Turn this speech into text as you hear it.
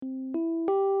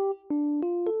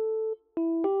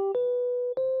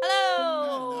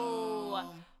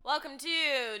Welcome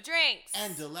to Drinks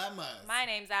and Dilemmas. My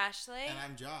name's Ashley. And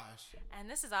I'm Josh. And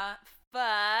this is our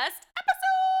first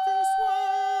episode. First one.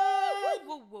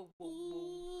 Whoa, whoa, whoa,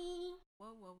 whoa.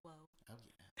 Whoa, whoa, whoa. Oh,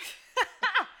 yeah.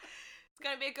 It's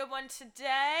going to be a good one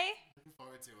today. Looking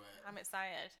forward to it. I'm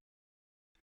excited.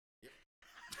 Yep.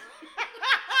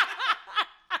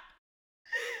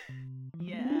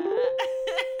 Yeah.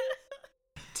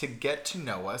 To get to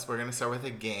know us, we're going to start with a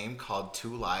game called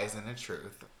Two Lies and a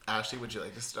Truth. Ashley, would you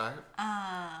like to start?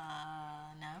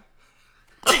 No.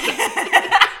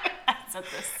 Said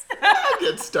this. I'll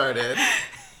get started.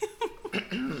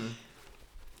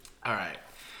 All right.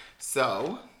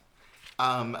 So,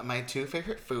 my two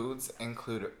favorite foods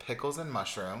include pickles and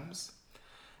mushrooms.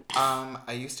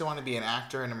 I used to want to be an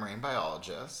actor and a marine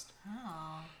biologist.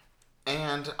 Oh.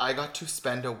 And I got to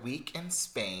spend a week in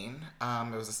Spain.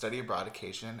 It was a study abroad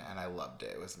occasion, and I loved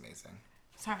it. It was amazing.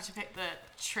 So I have to pick the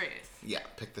truth. Yeah,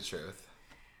 pick the truth.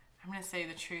 I'm going to say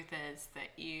the truth is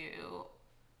that you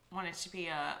wanted to be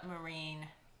a marine...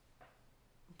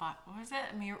 what was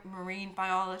it? Marine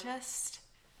biologist?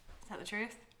 Is that the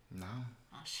truth? No.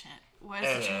 Oh, shit. What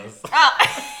is the truth? Is. Oh.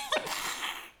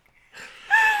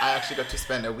 I actually got to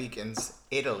spend a week in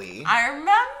Italy. I remember.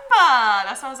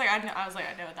 That's what I was like. I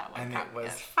know what that one. And it was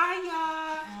Yeah. fire.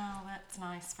 Oh, that's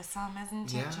nice for some,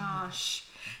 isn't it, Yeah. Josh?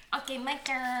 Okay, my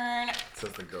turn.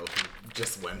 Says the girl who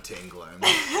just went to England.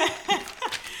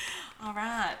 All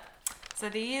right. So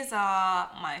these are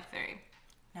my three.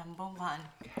 Number one.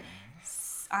 Okay.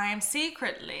 I am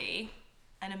secretly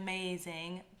an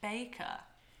amazing baker.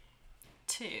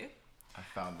 2. I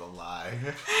found the lie.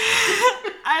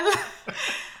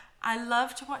 I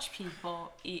love to watch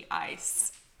people eat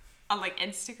ice on like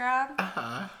Instagram.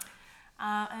 Uh-huh.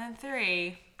 And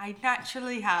 3, I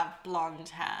naturally have blonde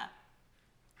hair.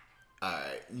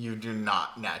 You do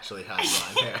not naturally have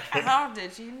blonde hair. How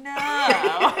did you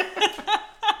know?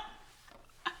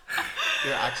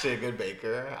 You're actually a good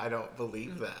baker. I don't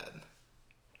believe that.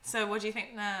 So what do you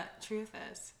think the truth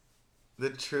is? The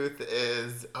truth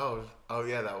is... Oh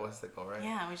yeah, that was the goal, right?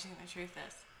 Yeah, what do you think the truth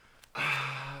is?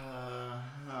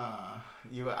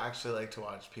 You actually like to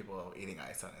watch people eating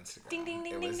ice on Instagram. Ding, ding,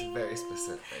 ding, it ding, was ding. very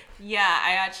specific.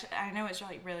 Yeah, I know it's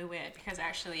really weird because I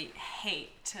actually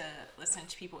hate to listen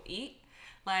to people eat.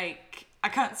 Like, I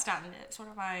can't stand it. It's one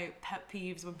of my pet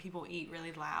peeves when people eat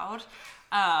really loud.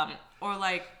 Or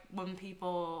like when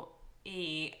people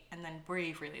eat and then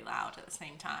breathe really loud at the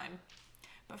same time.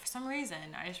 But for some reason,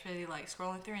 I just really like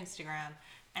scrolling through Instagram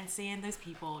and seeing those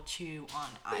people chew on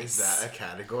ice. Is that a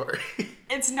category?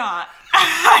 It's not.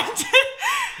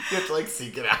 You have to like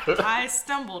seek it out. I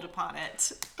stumbled upon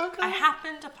it. Okay. I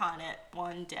happened upon it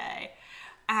one day.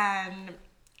 And,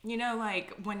 you know,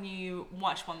 like when you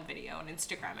watch one video on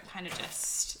Instagram, it kind of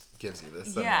just... Gives you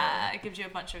this. Yeah, it gives you a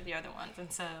bunch of the other ones.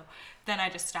 And so then I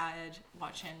just started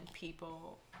watching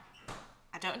people...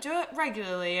 I don't do it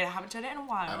regularly. I haven't done it in a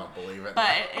while. I don't believe it.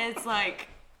 But it's like...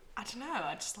 I don't know.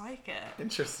 I just like it.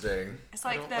 Interesting. It's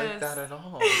like I don't like those- that at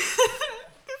all.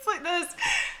 It's like those...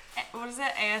 What is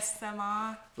it?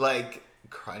 ASMR? Like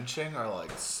crunching or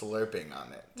like slurping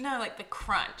on it? No, like the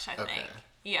crunch, I think. Okay.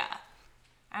 Yeah.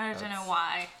 I don't know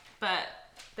why, but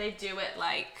they do it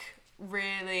like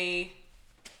really...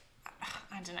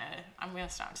 I don't know. I'm going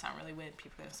to start to sound really weird.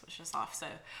 People are going to switch this off, so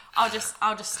I'll just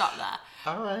stop there.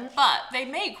 All right. But they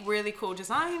make really cool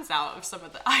designs out of some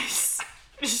of the ice,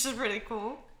 which is really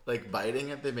cool. Like biting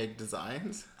it, they make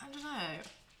designs? I don't know.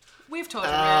 We've talked a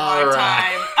really All long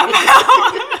right. time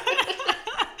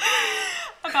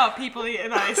about people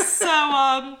eating ice. So,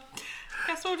 I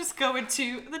guess we'll just go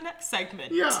into the next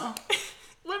segment. Yeah.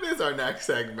 What is our next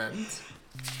segment?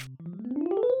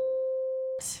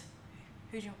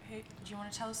 Do you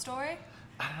want to tell a story?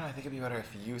 I don't know. I think it'd be better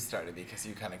if you started because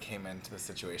you kind of came into the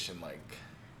situation like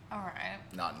All right.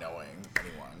 not knowing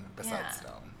anyone besides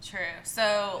Stone. True.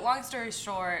 So, long story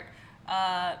short,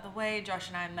 the way Josh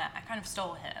and I met, I kind of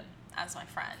stole him as my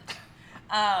friend.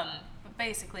 But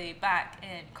basically, back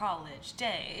in college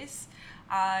days,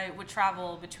 I would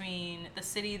travel between the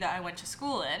city that I went to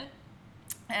school in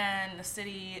and the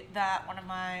city that one of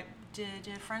my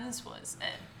dear friends was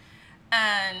in.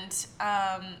 And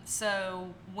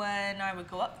so when I would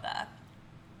go up there,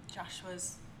 Josh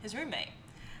was his roommate.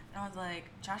 And I was like,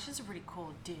 Josh is a really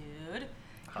cool dude.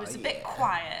 He was a bit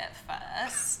quiet at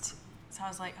first. So I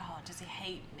was like, oh, does he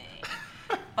hate me?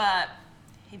 But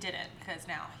he didn't, because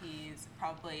now he's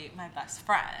probably my best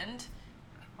friend.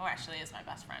 Or actually is my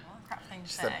best friend. What a crap thing to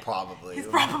She say. said probably. He's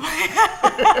probably...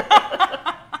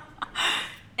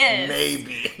 is.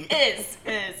 Maybe. Is.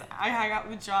 I hang out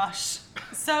with Josh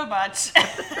so much.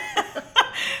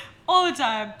 All the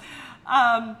time.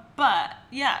 But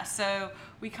yeah, so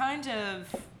we kind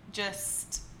of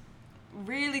just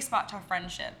really sparked our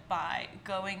friendship by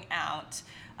going out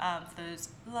for those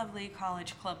lovely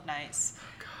college club nights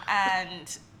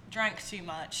and drank too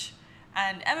much.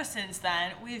 And ever since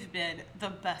then, we've been the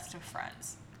best of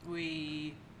friends.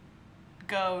 We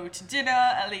go to dinner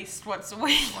at least once a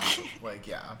week. Like,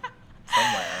 yeah,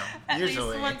 somewhere. At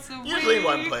Usually, least once a usually week.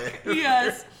 one place.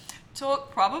 Yes.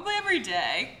 Talk probably every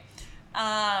day.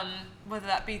 Whether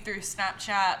that be through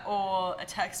Snapchat or a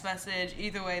text message,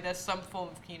 either way, there's some form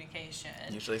of communication.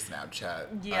 Usually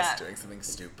Snapchat, Yeah. us doing something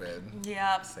stupid,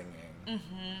 Yep. singing.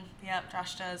 Yep.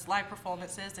 Josh does live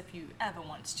performances if you ever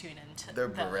want to tune into They're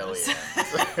those. brilliant.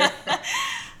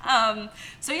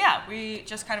 So yeah, we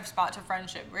just kind of sparked a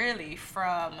friendship really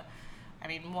from, I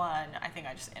mean, one, I think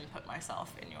I just input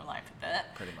myself in your life a bit.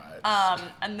 Pretty much.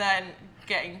 And then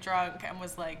getting drunk and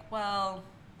was like, well,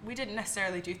 we didn't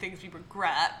necessarily do things we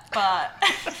regret, but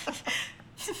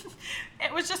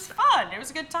it was just fun. It was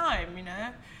a good time, you know?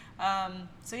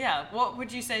 So yeah, what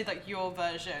would you say like your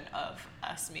version of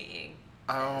us meeting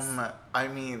is? I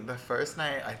mean, the first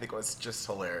night I think was just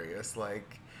hilarious.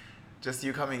 Like, just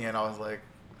you coming in, I was like,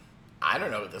 I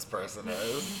don't know who this person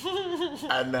is.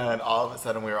 And then all of a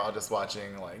sudden we were all just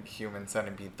watching like Human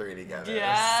Centipede 3 together.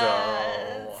 Yes.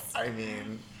 So, I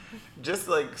mean, just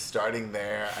like starting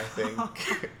there, I think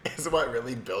is what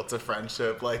really built a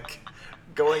friendship. Like,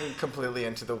 going completely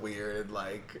into the weird,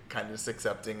 like, kind of just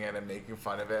accepting it and making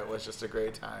fun of it was just a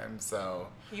great time. So,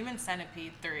 Human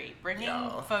Centipede 3, bringing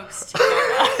Yo. folks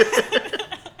together.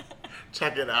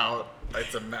 check it out.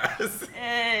 It's a mess.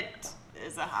 It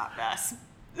is a hot mess.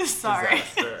 Sorry.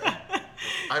 Disaster.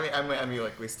 I mean,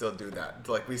 like we still do that.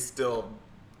 Like we still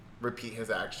repeat his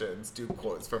actions, do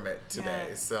quotes from it today.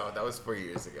 Yeah. So that was 4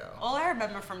 years ago. All I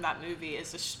remember from that movie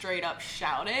is just straight up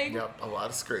shouting. Yep, a lot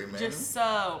of screaming. Just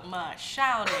so much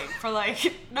shouting for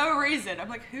like no reason. I'm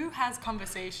like, who has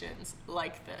conversations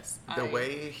like this? The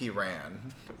way he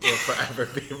ran will forever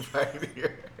be right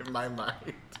here in my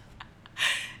mind.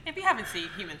 If you haven't seen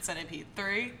Human Centipede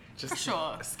 3, Just for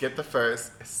sure, skip the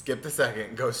first, skip the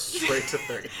second, go straight to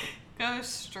 3. go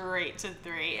straight to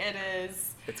 3. It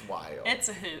is. It's wild. It's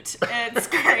a hoot. It's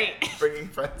great. Bringing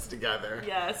friends together.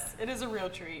 Yes, it is a real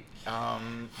treat.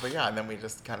 But yeah, and then we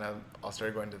just kind of all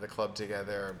started going to the club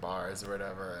together, or bars or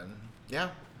whatever, and yeah,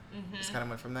 just kind of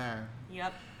went from there.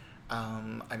 Yep.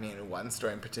 I mean, one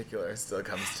story in particular still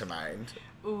comes to mind.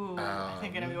 Ooh, I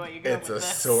think I know what you're going It's with a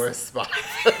this. sore spot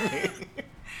for me.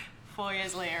 4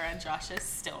 years later, and Josh is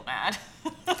still mad.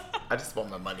 I just want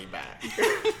my money back.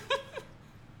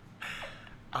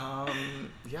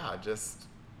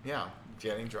 Yeah,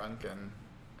 getting drunk and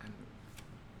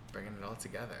bringing it all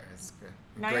together. It's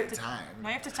a great time. Now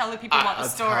you have to tell the people what the I'll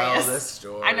story tell is. the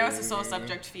story. I know it's a sore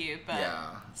subject for you, but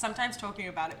Yeah. sometimes talking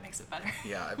about it makes it better.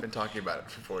 Yeah, I've been talking about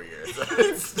it for 4 years.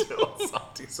 It's still a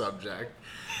salty subject.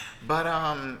 But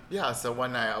yeah, so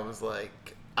one night I was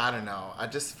like, I don't know, I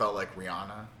just felt like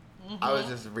Rihanna. I was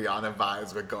just, Rihanna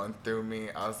vibes were going through me.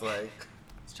 I was like,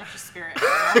 It's Josh's spirit.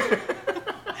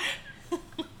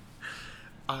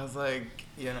 I was like,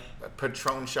 you know,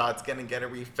 Patron shot's gonna get a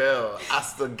refill. I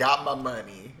still got my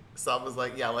money. So I was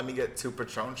like, yeah, let me get 2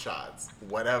 Patron shots,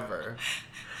 whatever.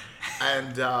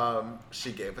 And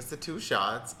she gave us the 2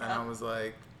 shots, and I was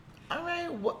like, all right,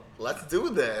 let's do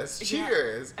this.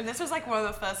 Cheers. Yeah. And this was like one of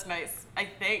the first nights, I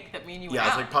think, that me and you went Yeah, out.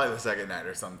 it's like probably the second night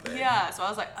or something. Yeah, so I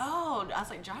was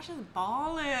like, Josh is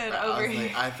balling over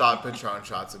here. I thought Patron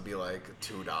shots would be like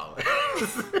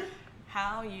 $2.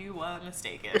 How you were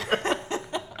mistaken.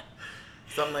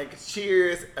 So I'm like,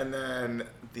 cheers, and then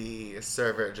the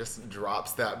server just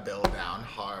drops that bill down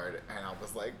hard, and I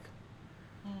was like,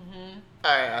 all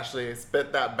right, Ashley,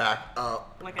 spit that back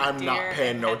up. Like a I'm not deer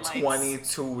paying in no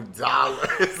headlights.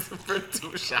 $22 for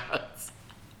 2 shots.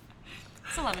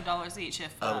 It's $11 each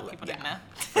if people didn't know.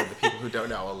 For the people who don't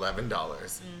know,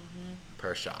 $11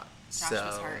 per shot. Josh so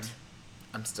was hurt.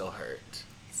 I'm still hurt.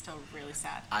 He's still really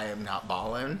sad. I am not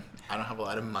balling. I don't have a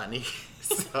lot of money,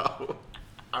 so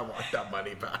I want that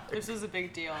money back. This was a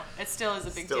big deal. It still is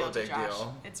a big Still deal a to big Josh.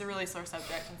 deal. It's a really sore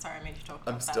subject. I'm sorry I made you talk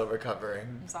about I'm that. still recovering.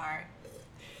 I'm sorry.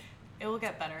 It will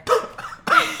get better. Oh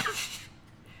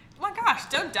my gosh,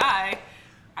 don't die.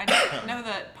 I know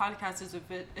that podcast is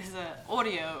an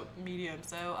audio medium,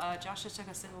 so Josh just took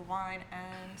a sip of wine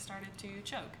and started to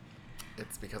choke.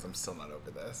 It's because I'm still not over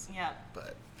this. Yeah.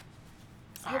 But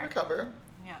Sorry. I'll recover.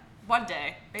 Yeah. One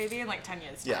day. Maybe in like 10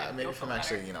 years. Yeah, time, maybe you'll if I'm feel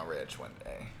actually, better. rich one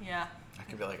day. Yeah. I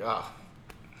could be like, oh,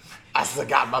 I still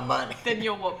got my money. Then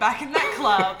you'll walk back in that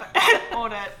club and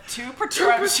order 2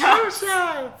 Patron shots.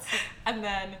 And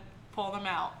then pull them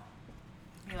out.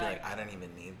 You're Be like, I don't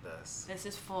even need this. This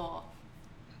is for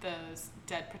those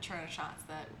dead Patron shots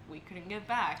that we couldn't give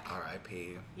back.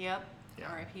 R.I.P. Yep. Yeah.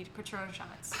 R.I.P. to Patron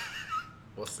shots.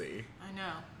 We'll see. I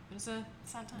know. It was a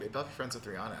sad time. Maybe I'll be friends with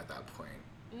Rihanna at that point.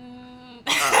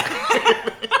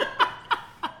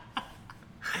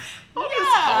 I'll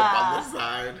just help on the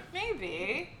side.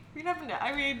 Maybe. You never know.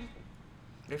 I mean,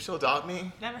 Maybe she'll adopt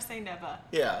me. never say never.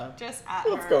 Yeah. Just at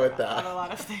Let's her go with that. on a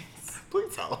lot of things.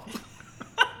 Please help.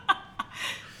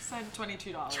 Send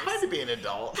 $22. Trying to be an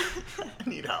adult. I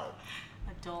need help.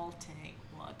 Adulting.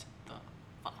 What the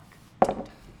fuck?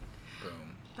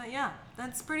 Boom. But yeah,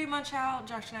 that's pretty much how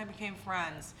Josh and I became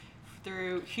friends.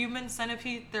 Through Human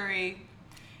Centipede 3.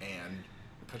 And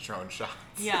Patron shots.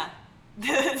 Yeah.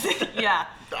 Yeah.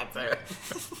 That's it.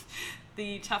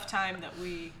 The tough time that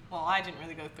I didn't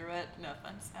really go through it, no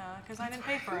offense, because I didn't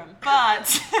pay for him.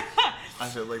 But I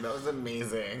feel like that was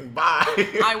amazing. Bye.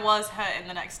 I was hurt in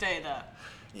the next day though.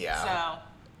 Yeah.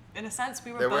 So, in a sense,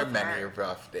 we were There both were many hurt.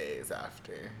 rough days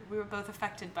after. We were both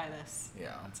affected by this.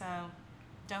 Yeah. So,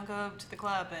 don't go to the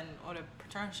club and order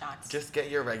Patron shots. Just get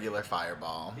your regular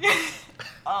Fireball.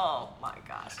 Oh my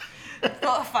gosh.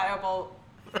 Not a fireball.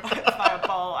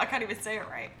 Fireball. I can't even say it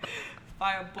right.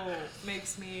 Fireball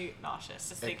makes me nauseous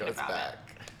just It thinking goes about back.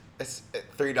 it. It's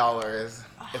 $3.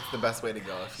 It's the best way to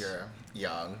go if you're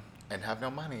young and have no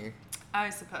money.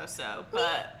 I suppose so,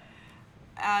 but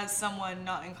as someone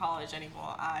not in college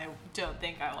anymore, I don't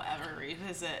think I will ever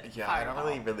revisit Yeah, Fireball.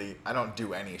 I don't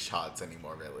do any shots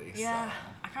anymore, really. Yeah, So.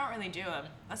 I can't really do them.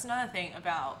 That's another thing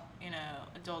about,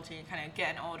 adulting, kind of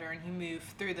getting older and you move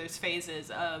through those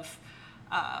phases of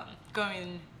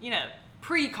going,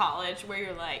 pre-college where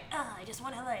you're like, oh, I just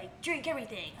want to drink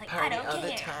everything. Like, Party I don't all care.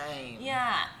 the time.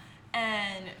 Yeah.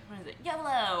 And what is it?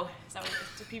 YOLO. Is that what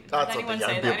do people, That's does what anyone the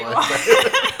say young that people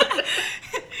anymore? say.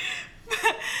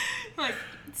 Like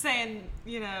saying,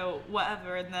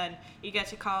 whatever, and then you get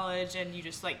to college and you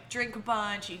just drink a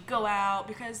bunch, you go out,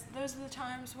 because those are the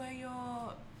times where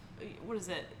you're,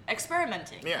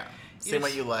 experimenting. Yeah. Seeing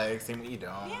what you like, seeing what you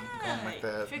don't. Going with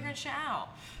Yeah, it. figuring shit out.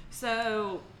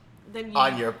 So then you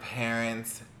On your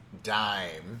parents'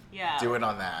 dime. Yeah. Do it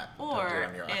on that. Don't do it or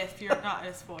on your own. if you're not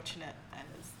as fortunate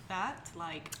as that,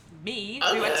 like me,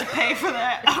 who had to pay for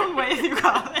their own way through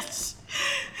college,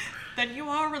 then you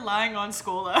are relying on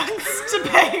school loans to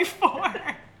pay for.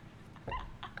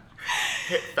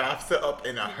 Hit FAFSA up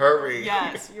in a hurry.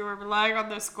 Yes, you are relying on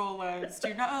those school loans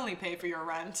to not only pay for your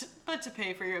rent, but to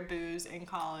pay for your booze in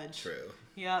college. True.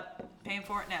 Yep, paying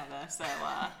for it now though, so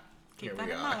keep Here that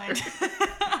we in are. mind.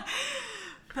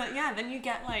 But yeah, then you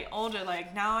get older.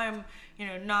 Now I'm,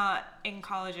 not in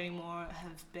college anymore.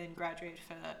 Have been graduated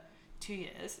for 2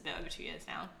 years, a bit over 2 years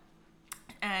now,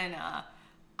 and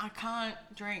I can't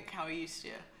drink how I used to.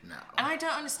 No. And I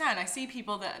don't understand. I see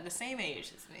people that are the same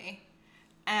age as me,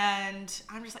 and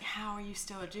I'm just like, how are you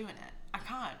still doing it? I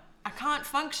can't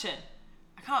function.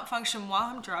 I can't function while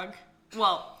I'm drunk.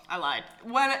 Well, I lied.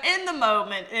 When in the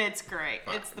moment, it's great.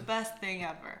 It's the best thing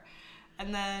ever.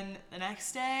 And then the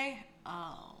next day,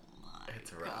 oh my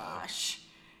It's rough. gosh.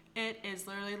 It is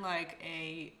literally like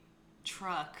a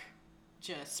truck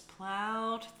just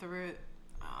plowed through.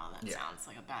 Oh, that Yeah. sounds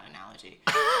like a bad analogy.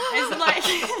 It's like...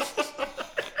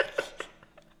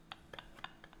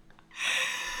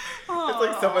 It's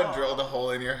like someone drilled a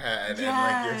hole in your head and your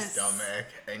Yes. stomach,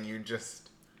 and you just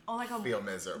Oh, like a feel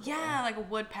miserable. Yeah, like a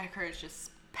woodpecker is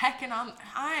just pecking on.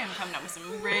 I am coming up with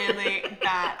some really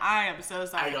bad. I am so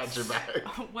sorry. I got your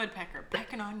back. Woodpecker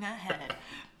pecking on that head,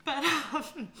 but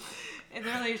it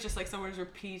really is just like someone's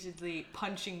repeatedly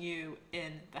punching you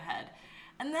in the head.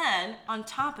 And then on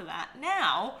top of that,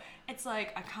 now it's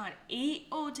like I can't eat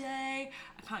all day.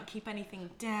 I can't keep anything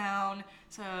down.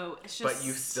 So it's just. But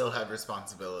you still have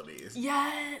responsibilities.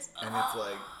 Yes. And it's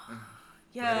like,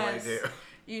 Yes. what do I do?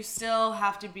 You still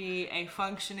have to be a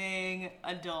functioning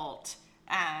adult,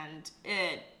 and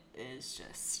it is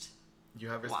just You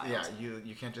have, Wild. yeah,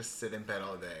 you can't just sit in bed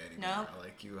all day anymore. No.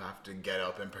 Like, you have to get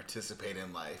up and participate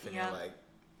in life. And Yeah. you're like,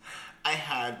 I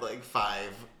had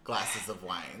 5 glasses of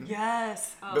wine.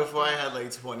 yes. Oh, Before I God.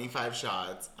 had 25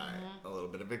 shots. A little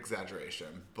bit of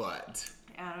exaggeration, but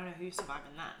I don't know who's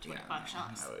surviving that. 25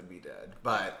 shots. I would be dead.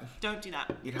 But Don't do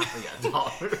that. you'd have to,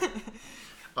 don't.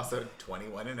 Also,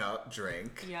 21 and up,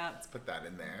 drink. Yeah. Let's put that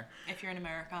in there. If you're in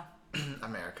America,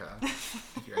 America.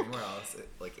 If you're anywhere else,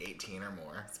 18 or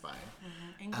more, it's fine.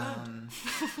 England.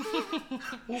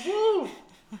 Woo-hoo!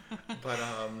 But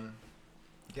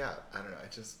yeah, I don't know.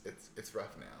 It's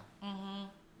rough now.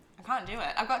 I can't do it.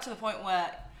 I've got to the point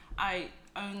where I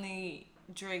only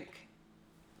drink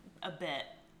a bit.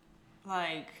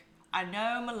 I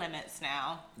know my limits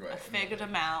now. Right. I figured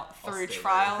them out I'll through stay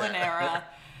trial right and there. error.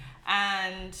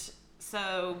 And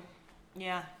so,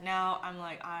 yeah, now I'm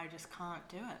like, I just can't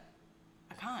do it.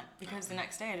 I can't, because the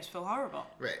next day I just feel horrible.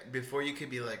 Right. Before you could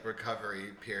be like recovery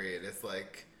period, it's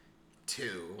like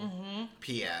 2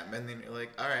 p.m. And then you're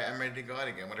like, all right, I'm ready to go out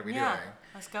again. What are we Yeah, doing?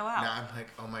 let's go out. Now I'm like,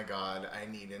 oh my God,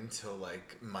 I need until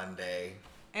like Monday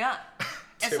Yeah.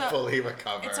 to fully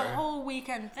recover. It's a whole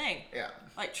weekend thing. Yeah.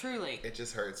 Like, truly. It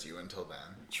just hurts you until then.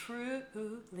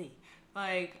 Truly.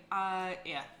 Like,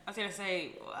 yeah. I was gonna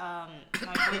say, are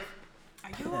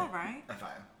you alright? I'm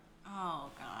fine. Oh,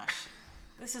 gosh.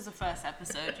 This is the first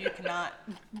episode. You cannot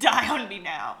die on me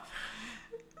now.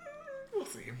 We'll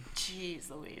see.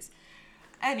 Jeez Louise.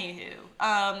 Anywho,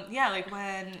 yeah, like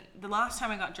when the last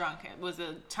time I got drunk, it was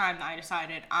a time that I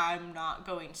decided I'm not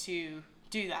going to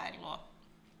do that anymore.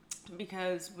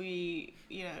 Because we,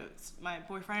 you know, my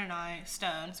boyfriend and I,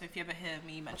 Stone, so if you ever hear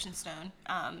me mention Stone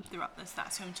throughout this,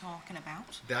 that's who I'm talking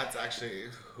about. That's actually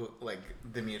who, like,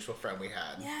 the mutual friend we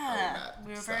had. Yeah, how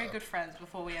we were very good friends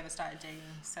before we ever started dating,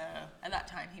 so at that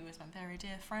time he was my very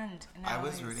dear friend. And I now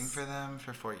was he's- rooting for them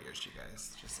for 4 years, you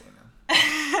guys, just so you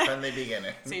know. From the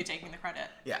beginning. So you're taking the credit?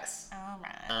 Yes.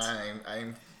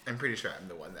 Alright. I'm pretty sure I'm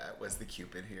the one that was the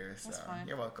Cupid here, so That's fine.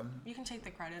 you're welcome. You can take the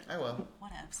credit. I will.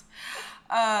 Whatevs.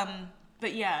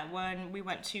 But yeah, when we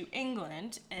went to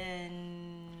England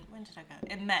when did I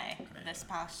go? In May. This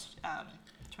past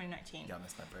 2019. Y'all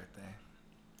missed my birthday.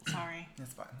 Sorry.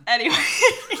 It's fine. Anyway.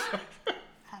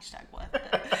 Hashtag worth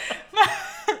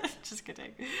it. Just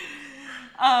kidding.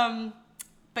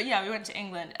 But yeah, we went to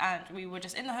England and we were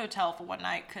just in the hotel for one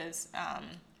night because,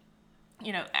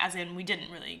 you know, as in we didn't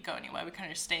really go anywhere. We kind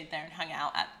of just stayed there and hung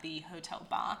out at the hotel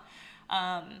bar.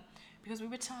 Because we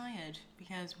were tired,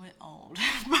 because we're old.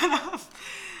 But,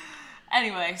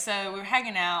 anyway, so we were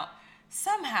hanging out.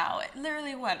 Somehow, it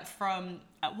literally went from,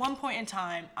 at one point in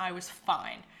time, I was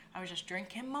fine. I was just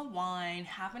drinking my wine,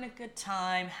 having a good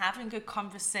time, having good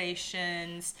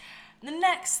conversations. The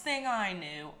next thing I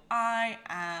knew, I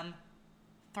am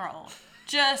throttled.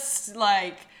 Just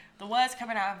like, the words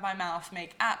coming out of my mouth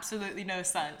make absolutely no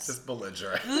sense. Just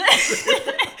belligerent.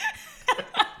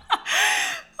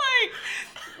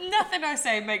 Nothing I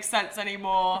say makes sense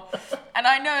anymore. And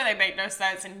I know they make no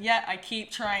sense, and yet I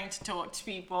keep trying to talk to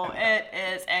people. It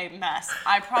is a mess.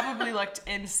 I probably looked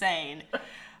insane.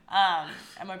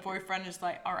 And my boyfriend is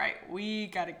like, all right, we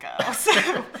gotta go.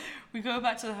 So we go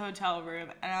back to the hotel room,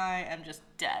 and I am just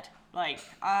dead. Like,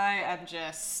 I am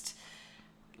just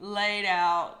laid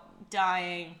out,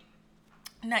 dying.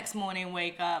 Next morning,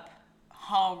 wake up,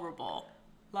 horrible.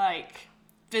 Like,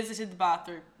 visited the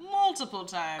bathroom multiple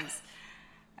times.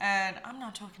 And I'm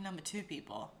not talking number 2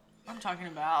 people. I'm talking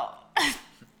about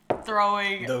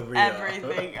throwing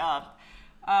everything up.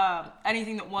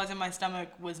 Anything that was in my stomach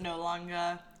was no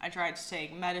longer. I tried to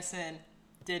take medicine,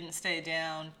 didn't stay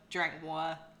down. Drank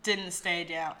water, didn't stay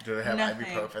down. Do they have Nothing.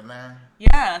 ibuprofen there? Yeah,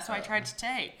 that's what I tried to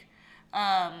take.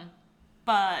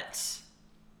 But,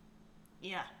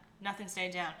 yeah, nothing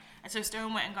stayed down. And so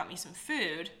Stone went and got me some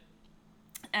food,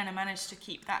 and I managed to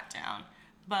keep that down.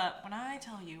 But when I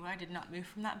tell you I did not move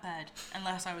from that bed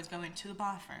unless I was going to the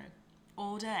bathroom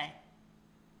all day,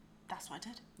 that's what I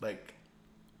did. Like,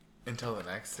 until the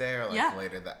next day or like Yeah.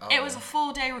 later that? Oh, It was a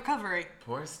full day recovery.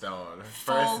 poor Stone.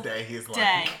 Full First day he's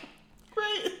day. like,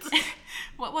 great.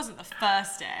 Well, it wasn't the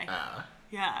first day.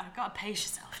 Yeah. Gotta pace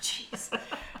yourself, jeez.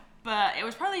 But it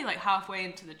was probably like halfway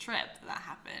into the trip that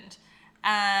happened.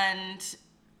 And,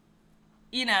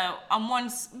 you know, on one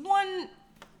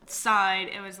side,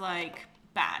 it was like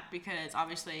bad because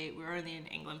obviously we were only in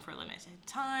England for a limited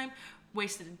time.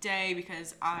 Wasted a day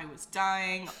because I was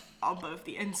dying on both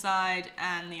the inside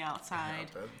and the outside.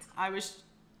 I was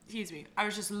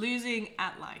just losing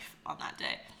at life on that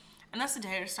day. And that's the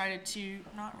day I decided to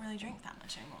not really drink that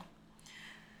much anymore.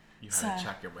 You had to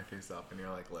check in with yourself and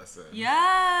you're like, listen.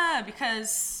 Yeah,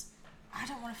 because I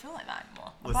don't want to feel like that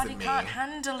anymore. My Listen, body me. can't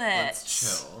handle it.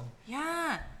 Let's chill.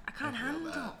 Yeah, I can't feel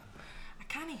handle. that. I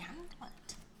can't handle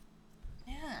it.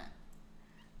 Yeah.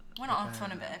 Went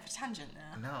on a bit of a tangent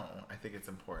there. No, I think it's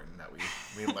important that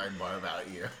we learn more about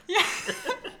you. Yeah.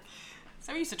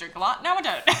 So I used to drink a lot. Now I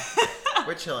don't.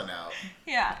 We're chilling out.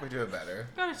 Yeah. We're doing better.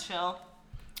 Gotta chill.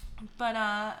 But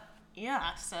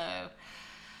yeah. So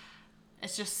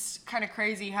it's just kind of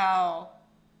crazy how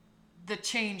the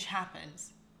change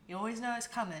happens. You always know it's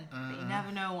coming, but you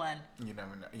never know when. You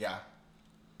never know. Yeah.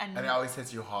 And it always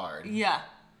hits you hard. yeah.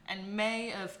 And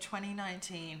May of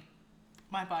 2019,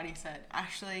 my body said,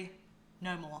 Ashley,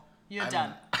 no more. You're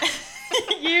done.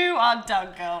 You are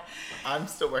done, girl. I'm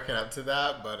still working up to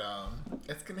that, but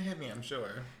it's gonna hit me, I'm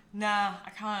sure. Nah, I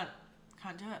can't.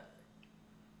 can't do it.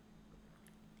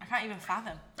 I can't even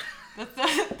fathom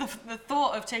the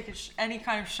thought of taking any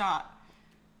kind of shot.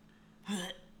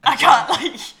 I can't,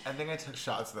 like... I think I took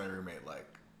shots with my roommate, like,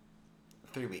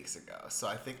 3 weeks ago. So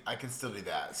I think I can still do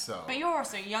that, so... But you're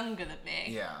also younger than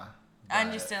me. Yeah.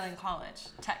 And you're still in college,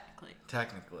 technically.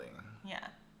 Technically. Yeah.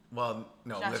 Well,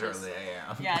 no, Josh literally is,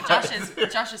 I am. Yeah,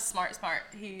 Josh is smart.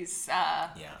 He's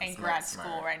in grad school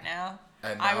smart. right now.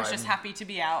 And I now was just I'm- happy to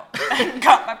be out and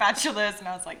got my bachelor's, and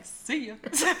I was like, see ya.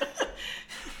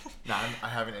 Now I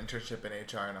have an internship in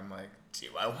HR, and I'm like, do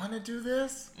I want to do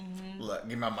this? Mm-hmm. Look,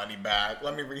 give my money back.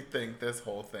 Let me rethink this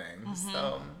whole thing. Mm-hmm.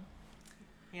 So,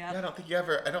 Yeah. yeah, I don't think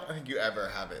you ever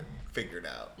have it figured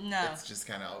out. No. It's just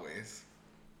kind of always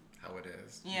how it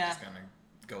is. You Yeah. just kind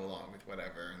of go along with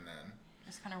whatever, and then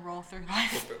Just kind of roll through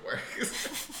life. hope it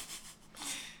works.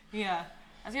 Yeah.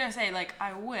 I was gonna say, like,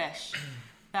 I wish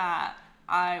that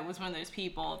I was one of those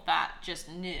people that just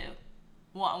knew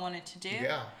what I wanted to do.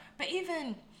 Yeah. But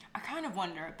even, I kind of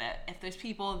wonder a bit if those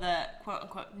people that, quote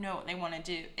unquote, know what they want to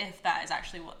do, if that is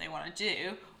actually what they want to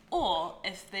do, or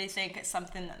if they think it's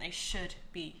something that they should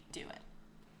be doing.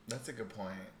 That's a good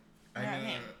point. You know what I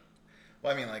mean?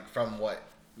 Well, I mean, like, from what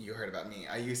you heard about me,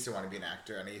 I used to want to be an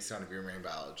actor, and I used to want to be a marine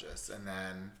biologist, and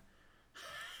then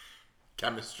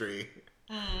chemistry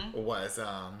was,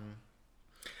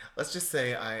 let's just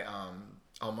say I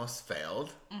almost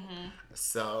failed.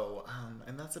 So,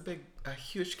 and that's a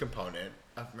huge component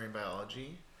of marine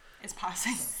biology. It's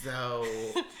passing. So,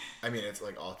 I mean, it's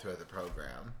like all throughout the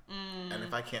program. And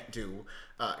if I can't do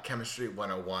chemistry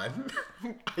 101,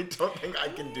 I don't think I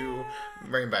can do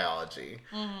marine biology.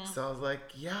 So I was like,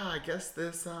 yeah, I guess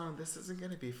this isn't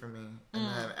going to be for me. And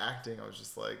then acting, I was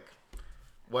just like,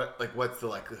 what's the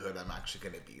likelihood I'm actually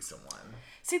going to be someone?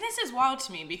 See, this is wild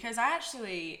to me because I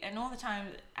actually, in all the time,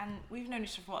 and we've known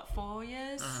each other for what, 4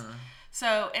 years?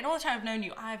 So in all the time I've known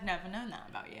you, I've never known that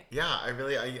about you. Yeah, I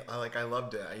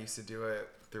loved it. I used to do it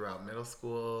throughout middle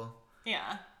school.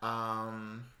 Yeah.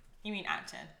 You mean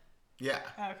acting? Yeah.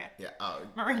 Oh, okay. Yeah. Oh,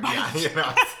 Marine yeah. biology. You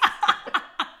know,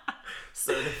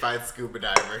 certified scuba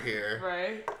diver here.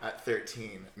 Right. At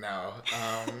 13. No.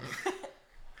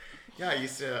 Yeah, I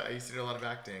used to do a lot of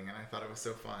acting, and I thought it was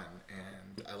so fun,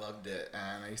 and I loved it,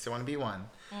 and I used to want to be one.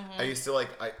 I used to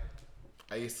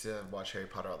I used to watch Harry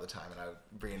Potter all the time, and I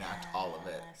would reenact all of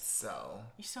it. So.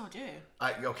 You still do.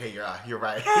 Okay, you're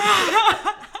right.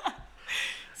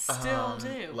 Still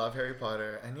do. Love Harry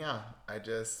Potter, and yeah, I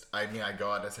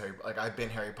go out as I've been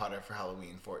Harry Potter for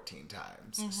Halloween 14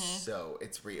 times, so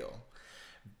it's real.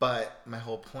 But my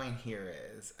whole point here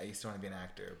is, I used to want to be an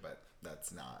actor, but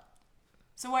that's not.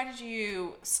 So why did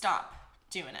you stop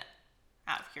doing it?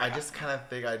 Out of curiosity. I just kind of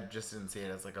think I just didn't see it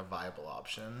as like a viable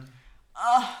option.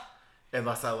 Ugh.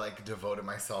 Unless I like devoted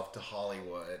myself to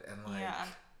Hollywood and like Yeah.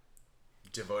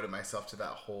 devoted myself to that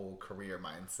whole career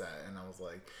mindset, and I was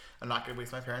like, I'm not gonna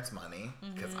waste my parents' money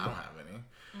because I don't have any.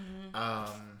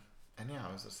 And yeah,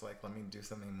 I was just like, let me do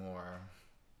something more,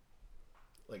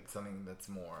 like something that's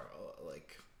more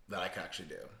like that I could actually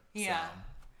do. Yeah. So,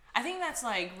 I think that's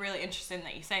like really interesting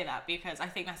that you say that because I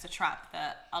think that's a trap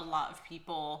that a lot of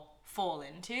people fall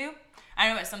into. I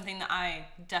know it's something that I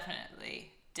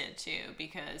definitely did too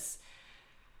because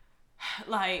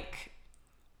like,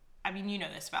 I mean, you know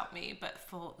this about me, but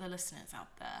for the listeners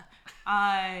out there,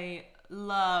 I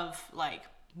love like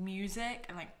music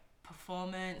and like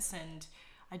performance, and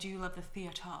I do love the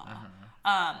theater.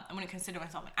 I wouldn't consider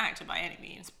myself an actor by any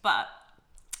means, but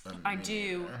I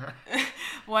do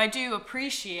well, I do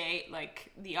appreciate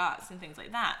like the arts and things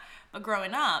like that. But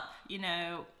growing up, you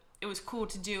know, it was cool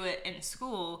to do it in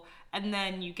school, and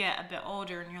then you get a bit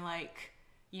older and you're like,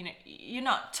 you know, you're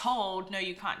not told, no,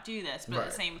 you can't do this, but at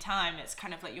the same time, it's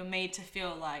kind of like you're made to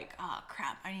feel like, oh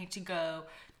crap, I need to go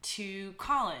to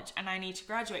college, and I need to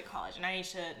graduate college, and I need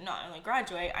to not only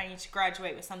graduate, I need to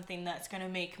graduate with something that's going to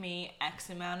make me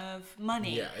X amount of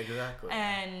money. yeah, exactly.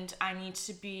 And I need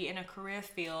to be in a career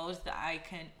field that I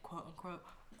can, quote unquote,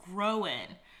 grow in.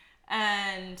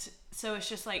 And so it's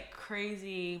just like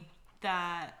crazy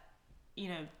that, you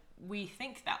know, we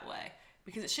think that way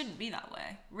because it shouldn't be that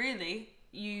way. Really,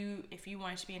 if you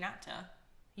wanted to be an actor,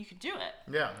 you could do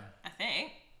it. Yeah, I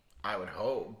think. I would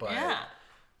hope, but Yeah.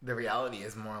 the reality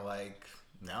is more like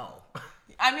no.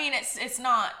 I mean, it's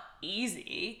not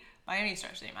easy by any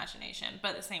stretch of the imagination,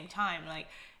 but at the same time, like,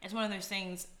 it's one of those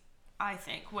things, I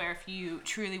think, where if you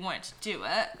truly wanted to do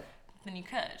it, then you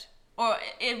could. Or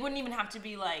it wouldn't even have to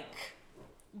be like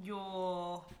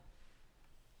you're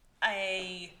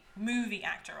a movie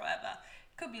actor or whatever.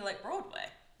 It could be like Broadway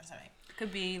or something. It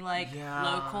could be like Yeah.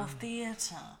 local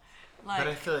theater. Like But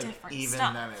I feel like different even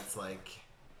stuff. then it's like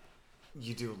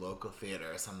you do local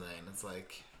theater or something, and it's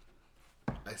like,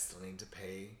 I still need to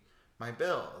pay my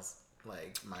bills,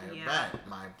 like my rent,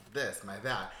 my this, my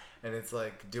that. And it's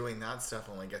like doing that stuff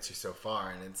only gets you so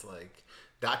far, and it's like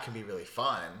that can be really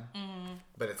fun,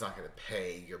 but it's not going to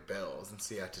pay your bills, and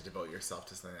so you have to devote yourself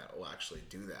to something that will actually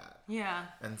do that. Yeah.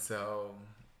 And so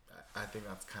I think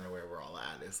that's kind of where we're all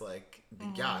at. Is like,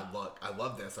 yeah, look, I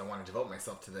love this. I want to devote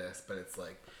myself to this, but it's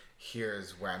like,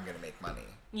 here's where I'm going to make money.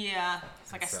 Yeah.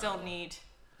 It's like I still need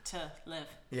to live.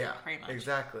 Yeah. Pretty much.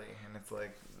 Exactly. And it's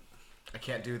like, I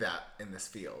can't do that in this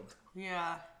field.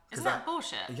 Yeah. Isn't that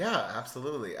bullshit? Yeah,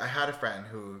 absolutely. I had a friend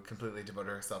who completely devoted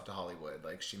herself to Hollywood.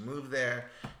 Like, she moved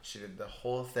there, she did the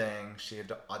whole thing. She had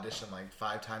to audition like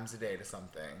 5 times a day to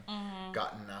something,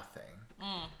 got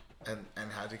nothing,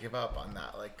 and had to give up on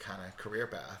that like kind of career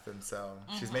path. And so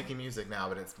she's making music now,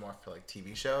 but it's more for like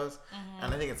TV shows.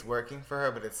 And I think it's working for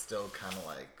her, but it's still kind of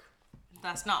like,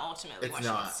 that's not ultimately what she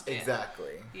wants to do.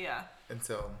 Exactly. Yeah. And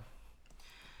so,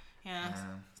 yeah, it's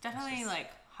definitely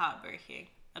like heartbreaking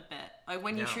a bit. Like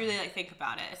when you truly like think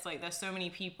about it, it's like there's so many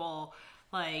people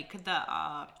like that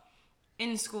are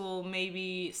in school,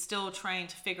 maybe still trying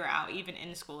to figure out, even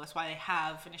in school. That's why they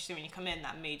have initially when you come in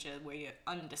that major where you're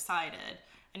undecided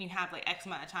and you have like X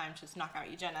amount of time to just knock out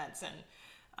your gen eds, and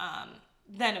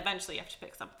then eventually you have to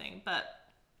pick something. But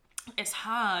it's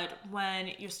hard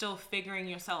when you're still figuring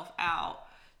yourself out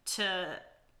to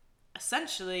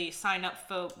essentially sign up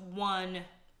for one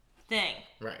thing,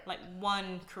 right, like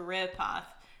one career path,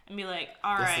 and be like,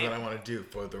 all right, this is what I want to do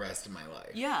for the rest of my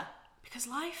life. Yeah, because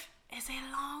life is a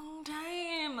long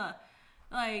time.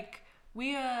 Like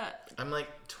I'm like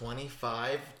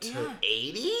 25 to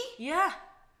 80. Yeah.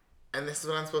 And this is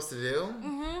what I'm supposed to do.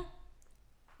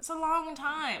 It's a long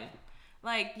time.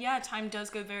 Like, yeah, time does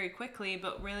go very quickly,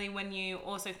 but really when you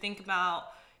also think about,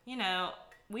 you know,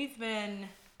 we're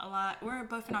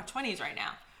both in our 20s right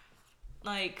now.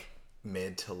 Like,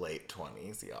 mid to late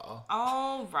 20s, y'all.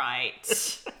 All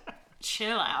right.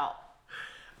 Chill out.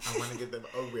 I want to give them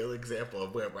a real example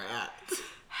of where we're at.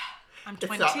 I'm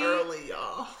 20. It's not early,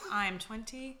 y'all. I'm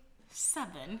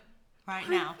 27 right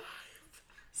now.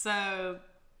 So,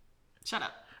 shut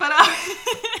up. But,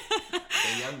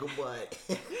 the younger what?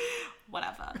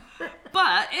 Whatever.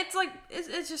 But it's like,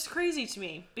 it's just crazy to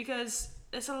me because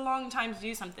it's a long time to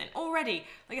do something. Already,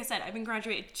 like I said, I've been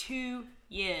graduated 2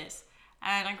 years.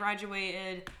 And I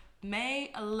graduated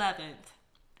May 11th.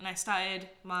 And I started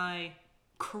my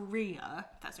career,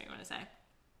 if that's what you want to say.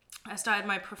 I started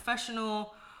my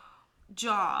professional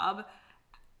job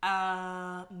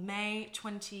May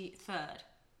 23rd.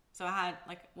 So I had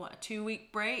like, a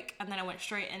 2-week break, and then I went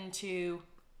straight into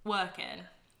working.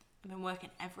 I've been working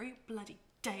every bloody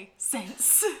day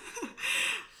since.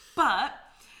 But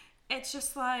it's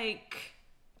just like,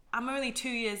 I'm only 2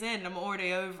 years in, I'm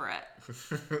already over it.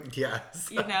 Yes,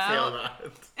 you know? I feel that.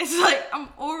 It's like, I'm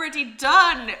already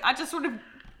done. I just want to,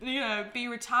 be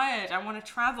retired. I want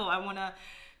to travel. I want to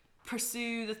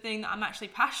pursue the thing that I'm actually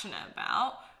passionate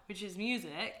about, which is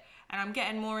music. And I'm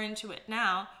getting more into it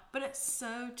now. But it's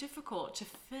so difficult to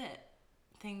fit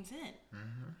things in.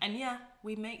 And yeah,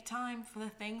 we make time for the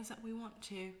things that we want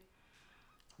to.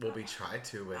 Well, we try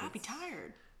to, but I'd be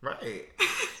tired. Right.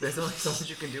 There's only so much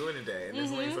you can do in a day, and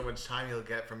there's only so much time you'll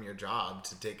get from your job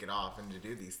to take it off and to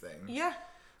do these things. Yeah.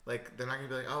 Like, they're not going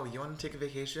to be like, oh, you want to take a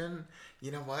vacation?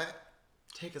 You know what?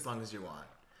 Take as long as you want.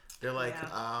 They're like,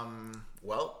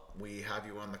 well, we have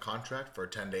you on the contract for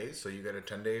 10 days, so you get a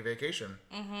 10-day vacation.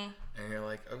 And you're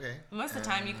like, okay. Most of the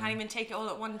time, you can't even take it all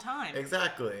at one time.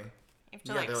 Exactly. You have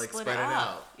to, they're like, split spread it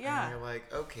out. Yeah. And you're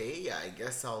like, okay, yeah, I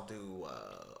guess I'll do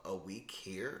a week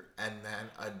here and then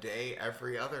a day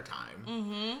every other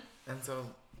time. And so,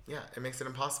 yeah, it makes it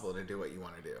impossible to do what you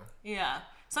want to do. Yeah.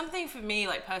 Something for me,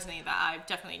 like, personally, that I've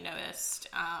definitely noticed,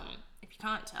 if you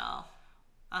can't tell,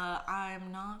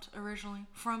 I'm not originally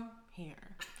from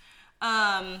here. Me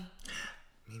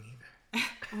neither.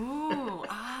 Ooh,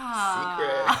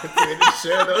 Secret. We didn't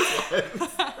share those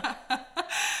ones.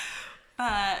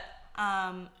 But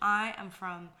I am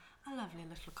from a lovely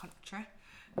little country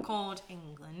called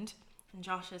England, and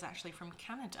Josh is actually from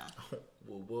Canada. Oh,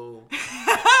 whoa, whoa.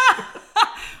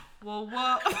 Whoa,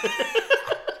 whoa.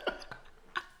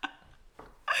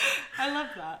 I love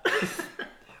that.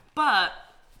 But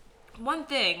one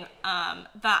thing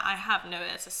that I have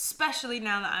noticed, especially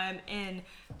now that I'm in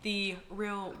the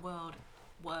real world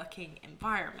working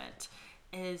environment,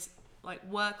 is like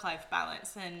work-life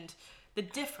balance and the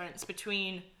difference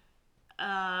between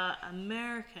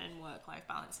American work-life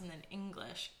balance and then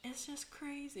English is just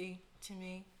crazy to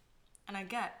me. And I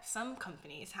get some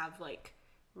companies have like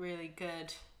really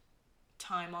good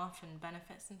time off and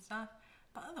benefits and stuff,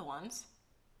 But other ones,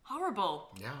 horrible.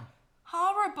 Yeah.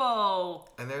 Horrible.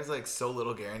 And there's like so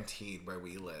little guaranteed where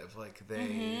we live. Like like,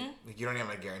 you don't even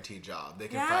have a guaranteed job. They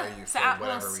can fire you It's for at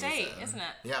whatever will state, reason. isn't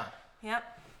it? Yeah. Yep.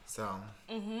 So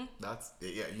that's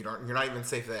you're not even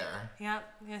safe there. Yep.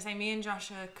 I'm gonna say me and Josh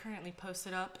are currently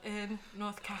posted up in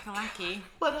North Kakalaki.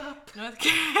 What up?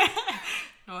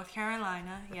 North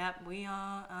Carolina. Yep, we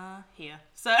are here.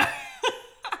 So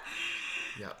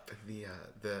Yep.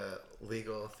 The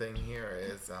legal thing here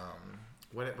is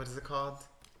what is it called?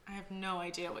 I have no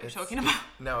idea what you're talking about.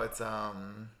 No, it's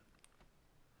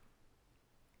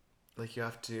like you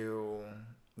have to.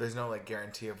 There's no like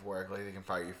guarantee of work. Like they can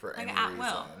fire you for Like any at reason.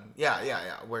 will.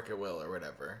 Yeah. Work at will or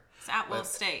whatever. It's at will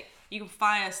state. You can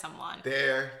fire someone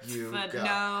There you for go.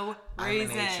 no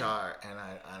reason. I'm in HR and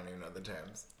I don't even know the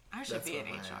terms. I should be in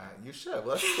HR. You should.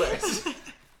 Let's switch.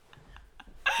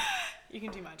 You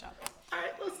can do my job. All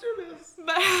right, let's do this.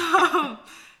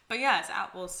 But yeah, it's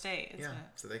at will state, isn't Yeah, it?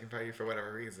 so they can fire you for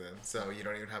whatever reason. So you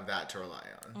don't even have that to rely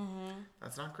on. Mm-hmm.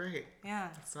 That's not great. Yeah.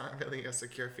 It's not really a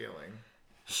secure feeling.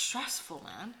 Stressful,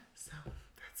 man. So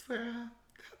that's where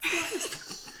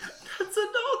that's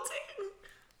adulting.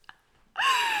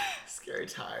 Scary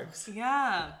times.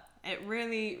 Yeah, it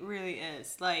really, really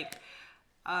is. Like,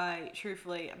 I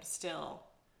truthfully am still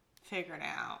figuring it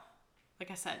out.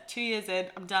 Like I said, 2 years in,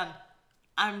 I'm done.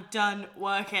 I'm done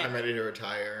working. I'm ready to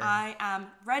retire. I am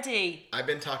ready. I've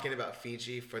been talking about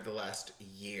Fiji for the last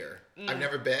year. I've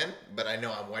never been, but I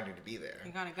know I'm ready to be there.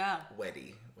 You gotta go.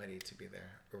 Ready to be there.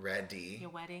 Ready. You're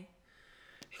ready.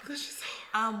 English is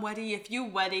hard. I'm ready if you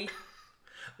ready.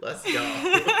 Let's go.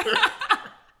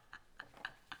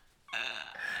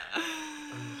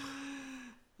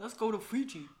 Let's go to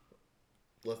Fiji.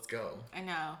 Let's go. I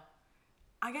know.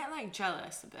 I get like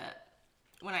jealous a bit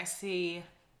when I see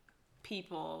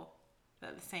people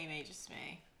that are the same age as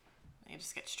me. They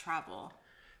just get to travel.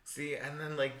 See, and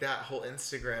then like that whole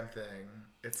Instagram thing,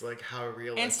 it's like how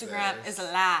real Instagram is is a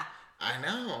lie. I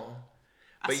know.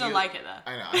 I still like it though.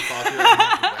 I know. I thought you were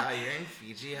like, wow, you're in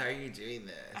Fiji. How are you doing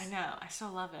this? I know. I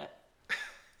still love it.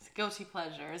 It's a guilty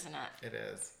pleasure, isn't it? It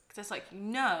is. Because it's like,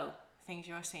 no, things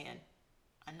you're seeing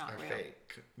are not Are real.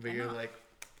 fake. But you're like,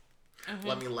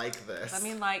 let me like this. Let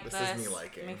me like this. This is me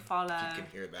liking. Let me follow. If you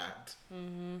can hear that.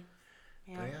 Mm-hmm.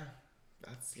 Yeah.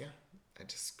 But yeah, I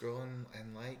just scroll and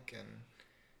like and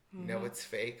know it's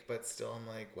fake, but still I'm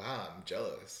like, wow, I'm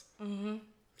jealous. Mm-hmm.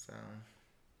 So.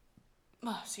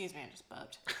 Oh, excuse me, I just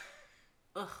burped.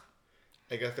 Ugh.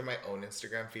 I go through my own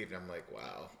Instagram feed and I'm like,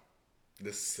 wow,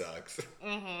 this sucks.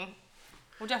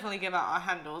 We'll definitely give out our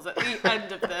handles at the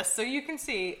end of this so you can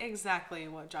see exactly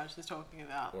what Josh is talking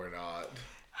about. Or not.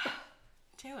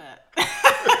 Do it. I'm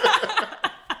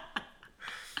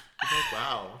like,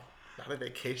 wow, not a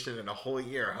vacation in a whole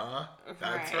year, huh?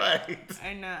 That's Right. right.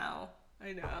 I know.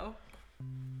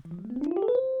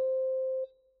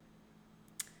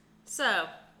 So,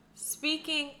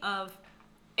 speaking of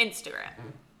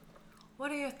Instagram,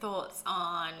 what are your thoughts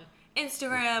on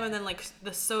Instagram and then like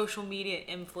the social media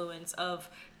influence of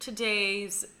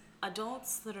today's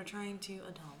adults that are trying to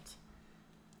adult?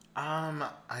 I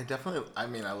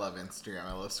love Instagram.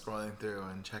 I love scrolling through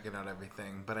and checking out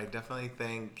everything. But I definitely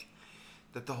think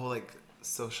that the whole like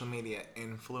social media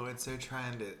influencer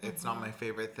trend, it's not my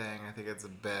favorite thing. I think it's a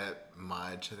bit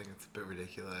much. I think it's a bit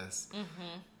ridiculous.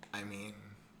 Mm-hmm. I mean,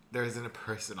 there isn't a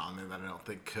person on there that I don't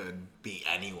think could be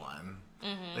anyone.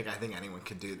 Mm-hmm. Like, I think anyone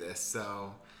could do this.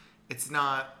 So it's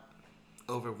not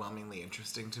overwhelmingly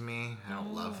interesting to me. I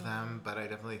don't love them, but I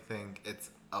definitely think it's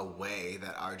a way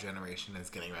that our generation is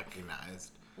getting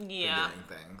recognized for doing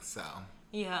things. So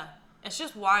yeah, it's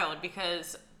just wild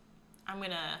because I'm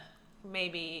gonna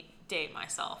maybe date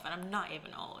myself, and I'm not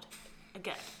even old.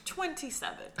 Again,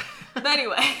 27. But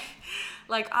anyway,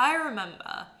 like I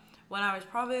remember when I was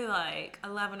probably like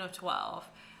 11 or 12,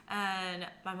 and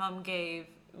my mom gave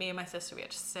me and my sister, we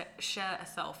had to share a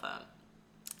cell phone,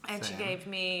 and Same. she gave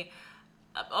me,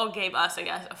 or gave us, I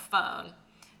guess, a phone,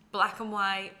 black and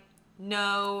white,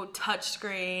 no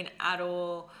touchscreen at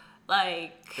all,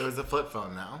 like. it was a flip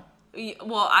phone now.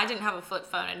 Well, I didn't have a flip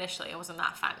phone initially. It wasn't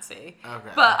that fancy. Okay.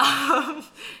 But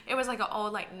it was like an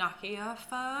old like Nokia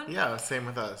phone. Yeah, same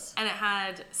with us. And it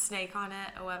had Snake on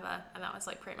it or whatever. And that was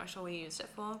like pretty much all we used it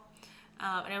for.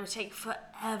 And it would take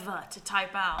forever to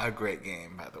type out. A great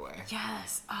game, by the way.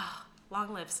 Yes. Oh,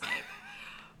 long live Snake.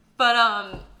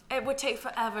 But it would take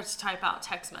forever to type out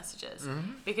text messages.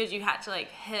 Mm-hmm. Because you had to like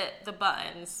hit the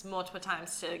buttons multiple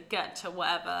times to get to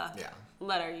whatever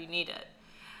letter you needed.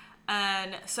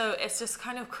 And so it's just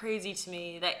kind of crazy to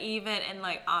me that even in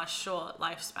like our short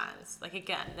lifespans, like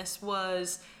again, this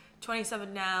was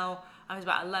 27 now, I was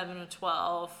about 11 or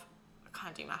 12,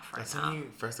 can't do math right That's now. when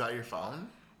you first got your phone?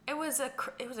 It was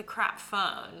a crap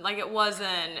phone. Like, it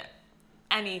wasn't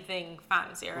anything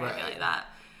fancy or anything like that.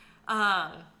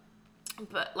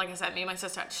 But like I said, me and my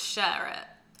sister had to share it.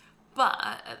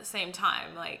 But at the same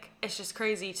time, like, it's just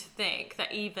crazy to think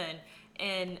that even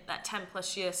in that 10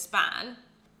 plus year span,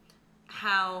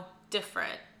 how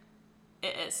different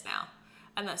it is now.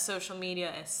 And that social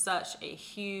media is such a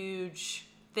huge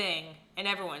thing in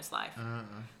everyone's life.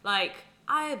 Like,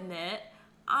 I admit,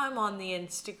 I'm on the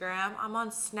Instagram, I'm on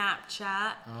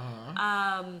Snapchat,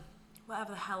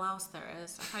 whatever the hell else there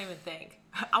is. I can't even think.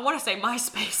 I want to say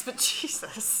MySpace, but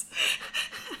Jesus.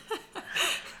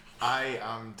 I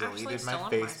deleted my still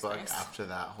on Facebook MySpace. after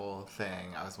that whole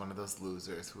thing. I was one of those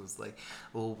losers who was like,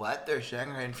 well, what? They're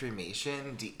sharing our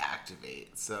information?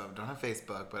 Deactivate. So don't have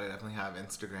Facebook, but I definitely have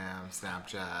Instagram,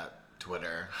 Snapchat,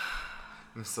 Twitter.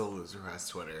 I'm still a loser who has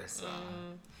Twitter, so.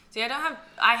 See, I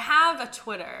have a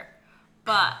Twitter,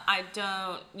 but I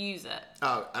don't use it.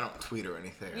 Oh, I don't tweet or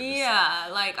anything. Yeah,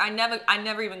 like I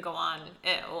never even go on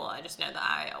it at all. I just know that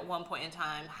I at one point in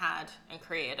time had and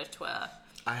created a Twitter.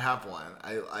 I have one.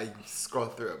 I scroll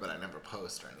through it, but I never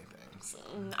post or anything. So.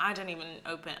 I don't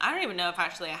even know if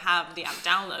actually I have the app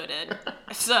downloaded.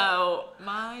 So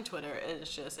my Twitter is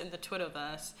just in the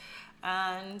Twitterverse,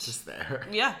 and Just there.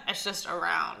 yeah, it's just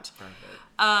around.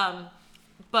 Perfect.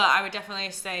 But I would definitely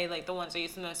say, like, the ones I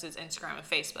use the most is Instagram and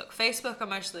Facebook. Facebook I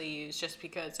mostly use just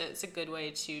because it's a good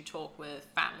way to talk with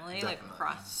family, like, Definitely.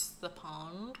 across the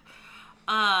pond.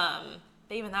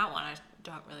 But even that one, I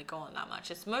don't really go on that much.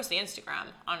 It's mostly Instagram,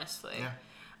 honestly.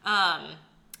 Yeah.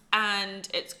 And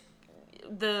it's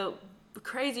the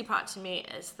crazy part to me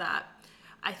is that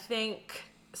I think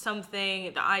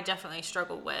something that I definitely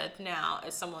struggle with now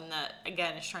is someone that,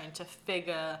 again, is trying to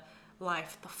figure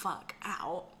life the fuck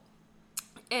out,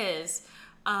 is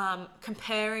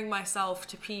comparing myself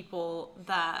to people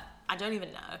that I don't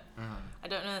even know. I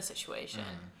don't know the situation.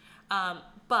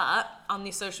 But on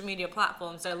these social media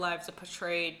platforms, their lives are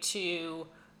portrayed to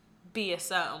be a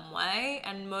certain way,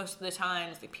 and most of the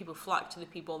times the people flock to the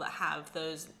people that have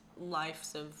those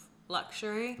lives of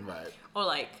luxury, Right. or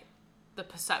like the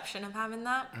perception of having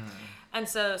that. And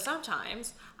so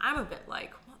sometimes I'm a bit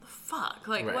like, what the fuck?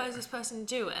 Like, Right. what is this person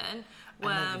doing? And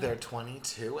like they're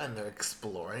 22 and they're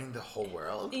exploring the whole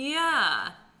world.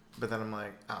 Yeah. But then I'm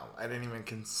like, oh, I didn't even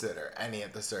consider any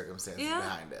of the circumstances Yeah.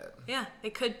 behind it. Yeah. They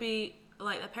could be,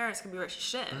 like, their parents could be rich as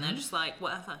shit, and they're just like,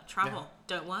 whatever, travel,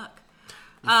 don't work.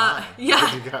 You're fine.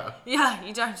 Yeah. Good to go. Yeah,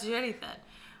 you don't have to do anything.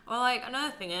 Or, like,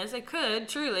 another thing is, they could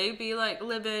truly be, like,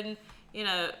 living, you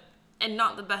know, in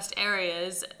not the best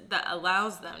areas that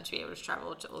allows them to be able to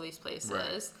travel to all these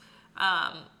places.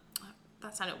 Right.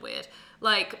 That sounded weird.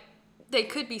 Like, they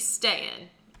could be staying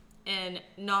in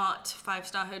not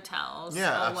 5-star hotels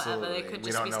Yeah, or whatever. absolutely. They could We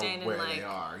just don't be know staying where in, like, they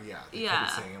are. Yeah. They Yeah. could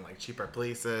be staying in like cheaper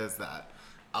places that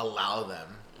allow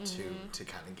them to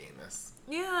kind of gain this.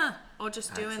 yeah, or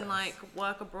just doing Access. like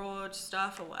work abroad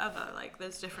stuff or whatever. Like,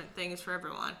 there's different things for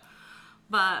everyone.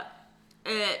 But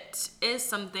it is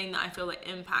something that I feel like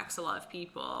impacts a lot of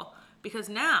people, because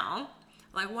now,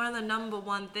 like, one of the number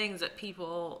one things that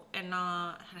people in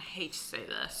our, and I hate to say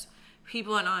this,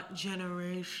 people in our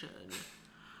generation,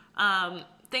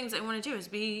 things they want to do is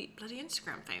be bloody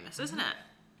Instagram famous, isn't it?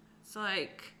 It's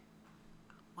like,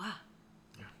 wow.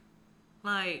 Yeah.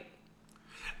 Like,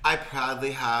 I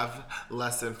proudly have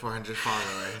less than 400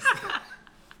 followers.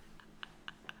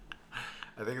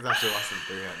 I think it's actually less than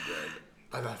 300,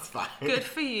 but that's fine. good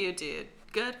for you, dude.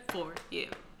 Good for you.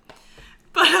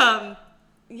 But,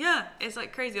 yeah, it's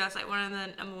like crazy. That's like one of the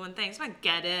number one things. And I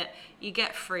get it. You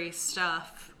get free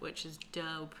stuff, which is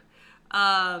dope.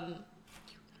 I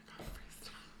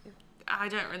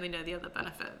don't really know the other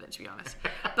benefit of it, to be honest.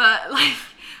 But, like,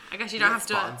 I guess you don't have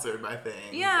to. Sponsored by things.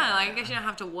 Yeah, like, I guess you don't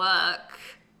have to work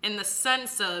in the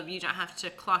sense of you don't have to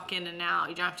clock in and out.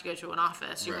 You don't have to go to an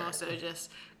office. You can Right. also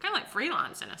just kind of like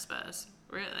freelancing, I suppose.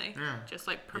 Really. Yeah. Just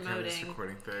like You're kind of just promoting.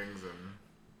 recording things and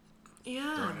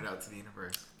Yeah. throwing it out to the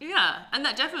universe. Yeah, and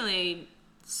that definitely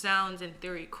sounds in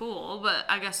theory cool, but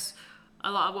I guess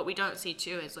a lot of what we don't see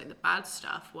too is like the bad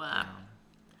stuff where,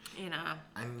 you know.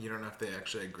 And you don't know if they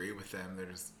actually agree with them.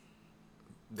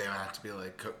 They don't have to be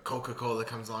like Coca-Cola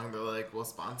comes along. They're like, we'll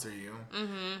sponsor you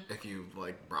if you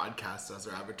like broadcast us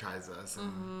or advertise us.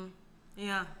 And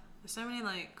Yeah, there's so many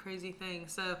like crazy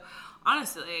things. So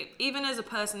honestly, even as a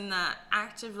person that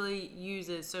actively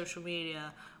uses social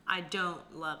media, I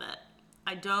don't love it.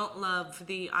 I don't love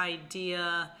the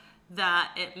idea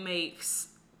that it makes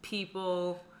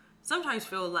people sometimes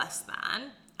feel less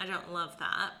than. I don't love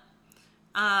that.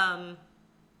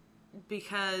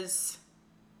 Because,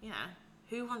 you know,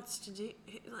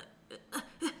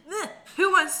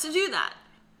 who wants to do that?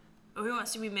 Or who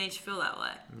wants to be made to feel that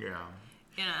way? Yeah.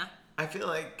 You know? I feel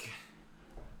like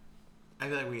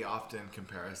we often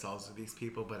compare ourselves with these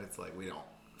people, but it's like we don't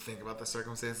think about the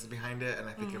circumstances behind it. And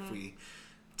I think if we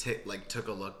took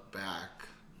a look back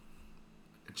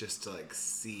just to like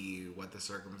see what the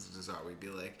circumstances are, we'd be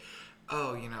like,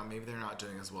 oh, you know, maybe they're not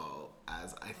doing as well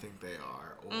as I think they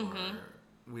are, or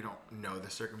we don't know the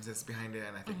circumstances behind it.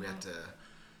 And I think we have to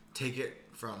take it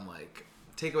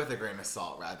with a grain of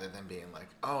salt rather than being like,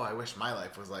 oh, I wish my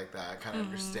life was like that. I kind of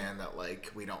understand that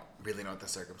like we don't really know what the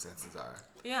circumstances are.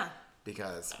 Yeah.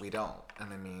 Because we don't.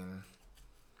 And I mean,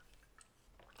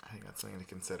 I think that's something to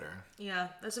consider. Yeah,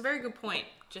 that's a very good point.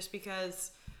 Just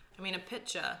because, I mean, a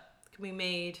picture can be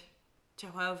made to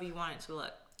however you want it to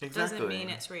look. Exactly. Doesn't mean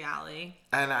it's reality.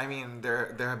 And I mean,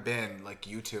 there have been like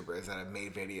YouTubers that have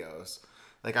made videos.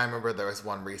 Like I remember there was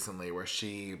one recently where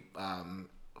she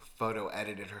photo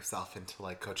edited herself into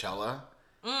like Coachella.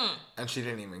 And she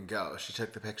didn't even go. She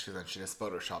took the pictures and she just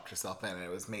photoshopped herself in, and it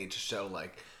was made to show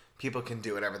like people can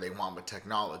do whatever they want with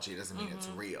technology. It doesn't mean it's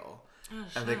real. Oh,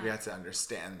 sure. I think we have to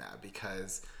understand that,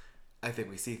 because I think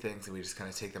we see things and we just kind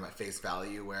of take them at face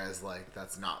value, whereas like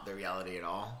that's not the reality at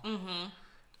all.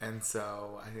 And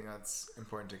so I think that's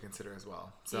important to consider as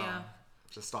well. So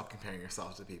just stop comparing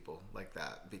yourself to people like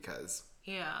that, because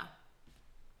I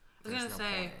was gonna no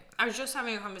say, point. I was just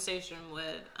having a conversation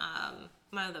with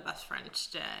my other best friend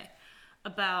today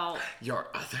about... Your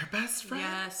other best friend?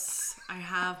 Yes, I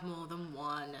have more than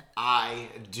one. I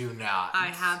do not. I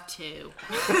have two.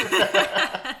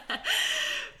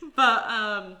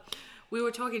 But we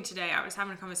were talking today, I was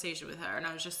having a conversation with her, and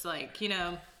I was just like, you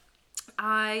know,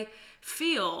 I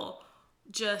feel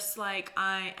just like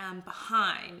I am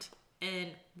behind in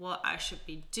what I should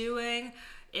be doing,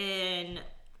 in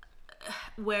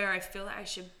where I feel that I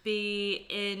should be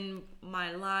in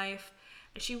my life.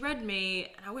 And she read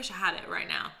me, and I wish I had it right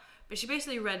now, but she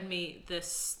basically read me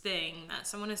this thing that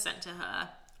someone has sent to her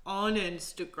on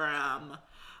Instagram.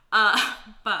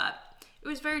 But it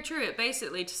was very true. It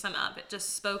basically, to sum it up, it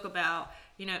just spoke about,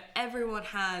 you know, everyone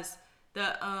has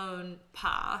their own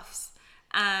paths,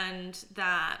 and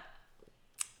that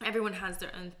everyone has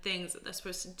their own things that they're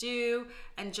supposed to do,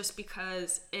 and just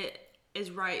because it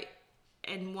is right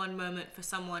in one moment for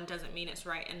someone doesn't mean it's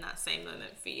right in that same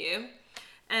moment for you.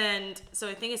 And so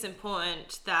I think it's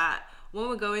important that when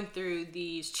we're going through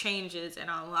these changes in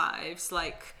our lives,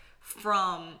 like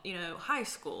from, you know, high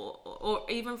school, or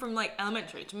even from like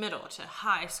elementary to middle to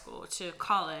high school to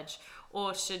college,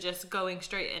 or to just going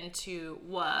straight into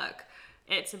work,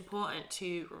 it's important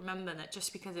to remember that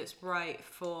just because it's right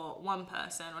for one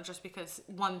person, or just because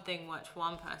one thing works for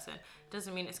one person,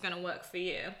 doesn't mean it's going to work for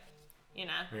you. You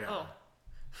know? Yeah. Oh.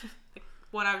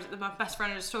 My best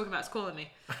friend I was talking about is calling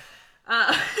me.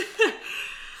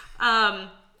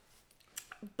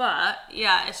 But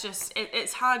yeah, it's just,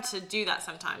 it's hard to do that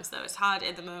sometimes though. It's hard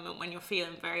in the moment when you're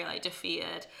feeling very like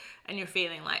defeated, and you're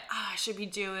feeling like, I should be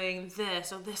doing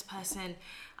this, or this person,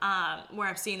 where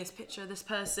I'm seeing this picture, this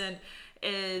person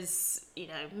is, you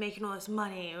know, making all this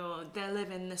money, or they're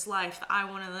living this life that I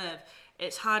want to live.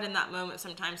 It's hard in that moment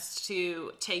sometimes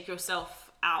to take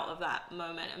yourself out of that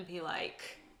moment and be like,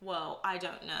 well, I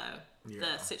don't know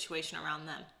the situation around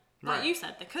them. Like Right. you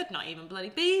said, they could not even bloody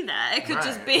be there. It could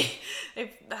just be,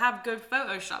 they have good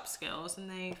Photoshop skills and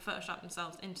they Photoshop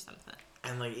themselves into something.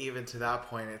 And like even to that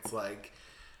point, it's like,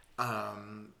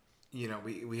 you know,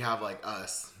 we have like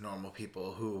us normal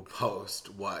people who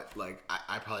post what, like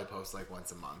I probably post like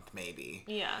once a month maybe.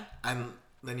 Yeah. And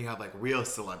then you have like real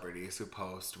celebrities who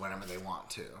post whenever they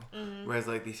want to. Whereas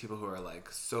like these people who are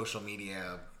like social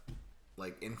media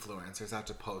like influencers have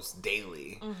to post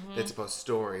daily. They have to post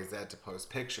stories, they have to post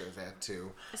pictures, they have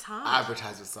to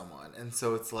advertise with someone. And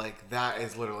so it's like that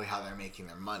is literally how they're making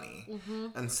their money.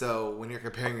 And so when you're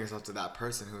comparing yourself to that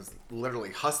person who's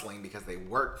literally hustling because they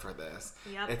work for this,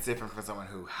 it's different from someone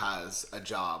who has a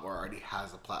job or already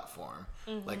has a platform,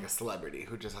 like a celebrity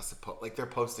who just has to put, like they're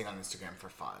posting on Instagram for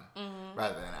fun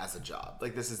rather than as a job.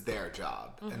 Like this is their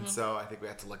job. And so I think we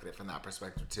have to look at it from that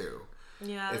perspective too.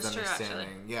 Yeah, that's true, actually.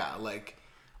 Yeah, like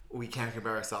we can't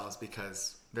compare ourselves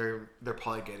because they're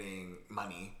probably getting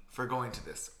money for going to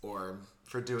this, or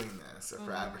for doing this, or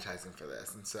for advertising for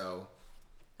this, and so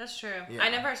that's true. Yeah. I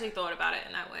never actually thought about it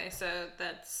in that way, so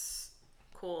that's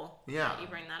cool. Yeah. That you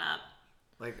bring that up.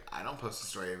 Like I don't post a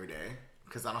story every day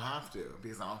because I don't have to,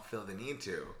 because I don't feel the need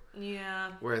to.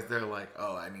 Yeah. Whereas they're like,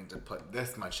 oh, I need to put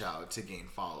this much out to gain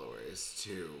followers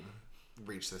to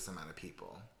reach this amount of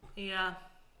people. Yeah.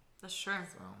 That's true.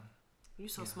 So You're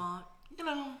so smart. you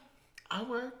know, I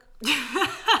work.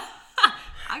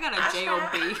 I got a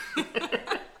J.O.B.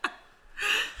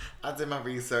 I did my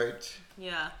research.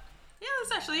 Yeah. Yeah,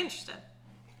 that's actually interesting.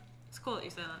 It's cool that you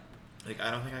said that. Like,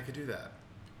 I don't think I could do that.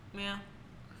 Yeah.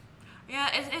 Yeah,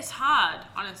 it's hard,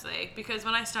 honestly, because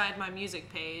when I started my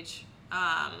music page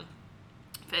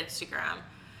for Instagram,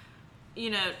 you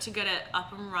know, to get it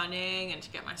up and running and to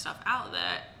get my stuff out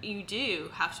there, you do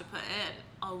have to put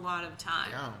in a lot of time.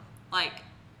 Yeah. Like,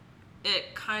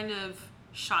 it kind of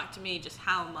shocked me just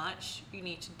how much you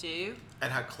need to do.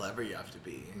 And how clever you have to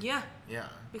be. Yeah. Yeah.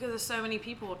 Because there's so many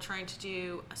people trying to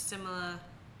do a similar,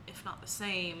 if not the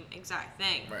same, exact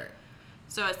thing. Right.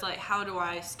 So it's like, how do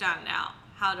I stand out?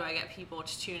 How do I get people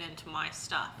to tune into my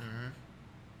stuff? Mm-hmm.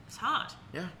 It's hard.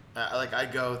 Yeah. Like, I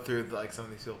go through, like, some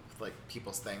of these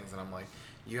people's things, and I'm like,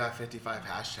 you have 55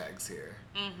 hashtags here.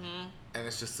 Mm-hmm. And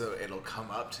it's just so it'll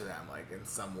come up to them, like, in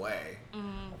some way.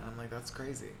 Mm-hmm. And I'm like, that's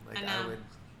crazy. Like, I know.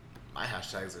 My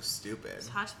hashtags are stupid. It's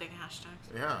hard to think of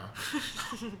hashtags. Yeah.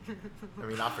 I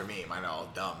mean, not for me. Mine are all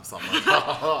dumb, so I'm like,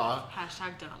 oh.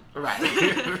 Hashtag dumb.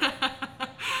 Right.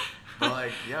 But,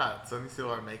 like, yeah, some of these people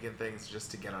are making things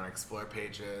just to get on explore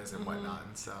pages and whatnot,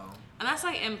 and so. And that's,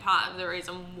 like, in part of the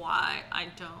reason why I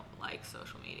don't like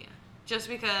social media. Just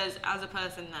because as a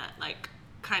person that, like,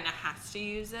 kind of has to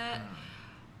use it,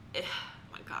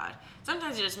 my God.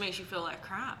 Sometimes it just makes you feel like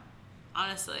crap,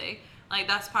 honestly. Like,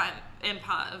 that's part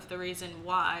of the reason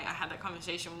why I had that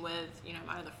conversation with, you know,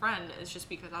 my other friend, is just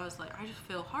because I was like, I just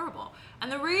feel horrible.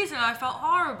 And the reason I felt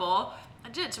horrible, I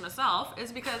did it to myself,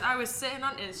 is because I was sitting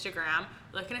on Instagram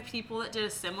looking at people that did a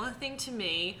similar thing to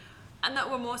me and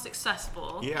that were more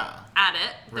successful at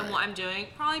it than what I'm doing.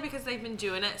 Probably because they've been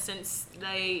doing it since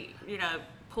they, you know,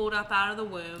 pulled up out of the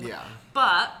womb. Yeah.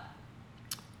 But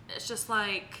it's just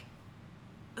like,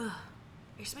 ugh.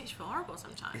 It just makes you feel horrible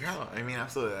sometimes. Yeah, I mean,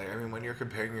 absolutely. Like, I mean, when you're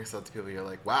comparing yourself to people, you're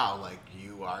like, wow, like,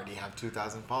 you already have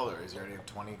 2,000 followers. You already have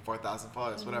 24,000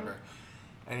 followers, whatever.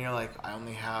 And you're like, I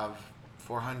only have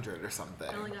 400 or something.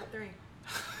 I only got 3.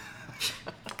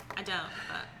 I don't,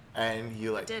 but and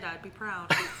you like, if I did, I'd be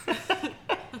proud.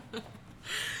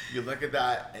 you look at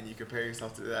that and you compare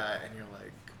yourself to that and you're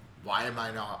like, why am I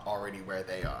not already where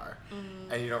they are?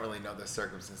 And you don't really know the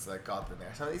circumstances that got them there.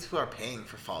 Some of these people are paying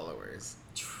for followers.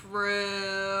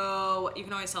 True. You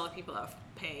can always tell the people that are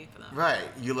paying for them. Right.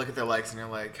 You look at their likes and you're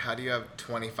like, how do you have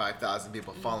 25,000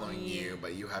 people following you,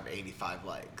 but you have 85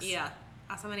 likes? Yeah.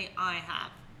 That's how many I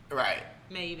have. Right.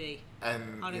 Maybe.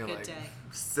 And on a you're good like, day.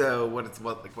 So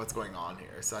what's going on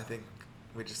here? So I think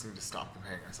we just need to stop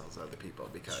comparing ourselves to other people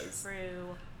because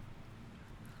True.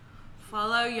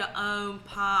 Follow your own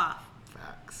path.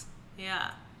 Facts.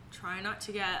 Yeah. Try not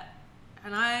to get,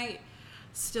 and I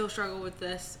still struggle with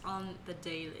this on the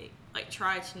daily. Like,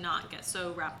 try to not get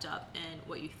so wrapped up in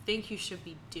what you think you should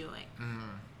be doing.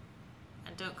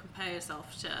 And don't compare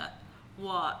yourself to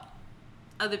what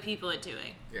other people are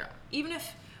doing. Yeah. Even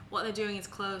if what they're doing is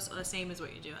close or the same as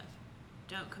what you're doing.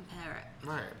 Don't compare it.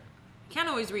 Right. You can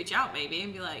always reach out maybe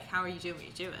and be like, how are you doing what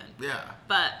you're doing? Yeah.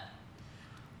 But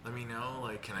let me know,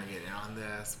 like, can I get in on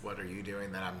this? What are you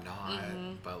doing that I'm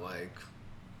not? But, like,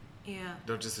 yeah.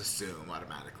 don't just assume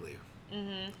automatically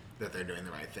that they're doing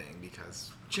the right thing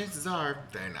because chances are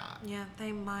they're not. Yeah,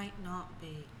 they might not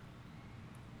be.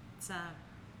 So,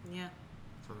 yeah.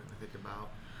 Something to think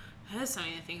about. It is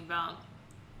something to think about.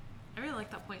 I really like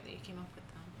that point that you came up with,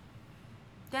 though.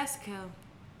 That's cool.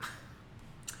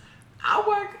 I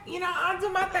work, I do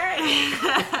my thing.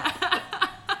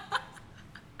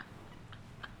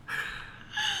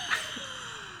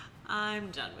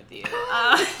 I'm done with you.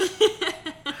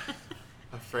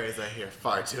 A phrase I hear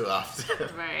far too often.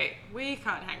 Right. We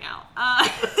can't hang out.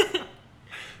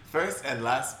 First and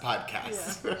last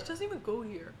podcast. Yeah. It doesn't even go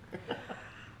here.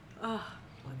 Oh,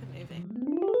 like a movie.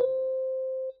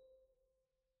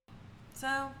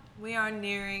 So, we are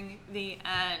nearing the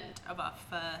end of our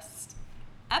first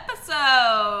episode.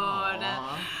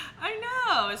 Aww. I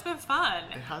know. It's been fun.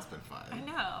 It has been fun. I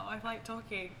know. I like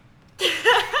talking.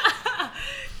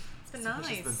 It's been So much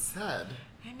nice. has been said.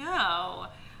 I know.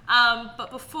 But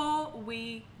before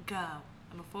we go,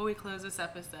 and before we close this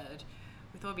episode,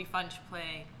 we thought it'd be fun to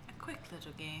play a quick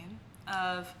little game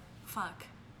of fuck,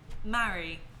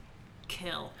 marry,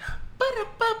 kill. That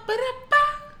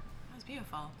was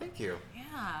beautiful. Thank you.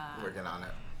 Yeah. Working on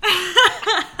it.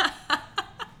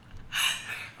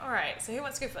 Alright, so who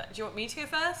wants to go first? Do you want me to go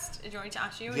first? Do you want me to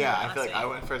ask you? Or Yeah, you I feel like ask me?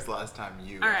 I went first last time.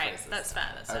 You went Alright, first this that's time.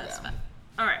 fair. That's fair. Okay. That's fair.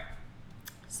 Alright.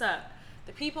 So,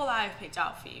 the people that I've picked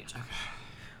out for you, Jack,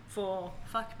 for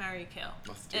fuck, marry, kill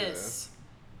Let's do is... this.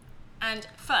 And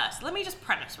first, let me just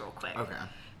premise real quick. Okay.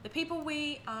 The people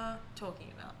we are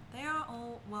talking about, they are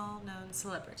all well-known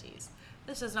celebrities.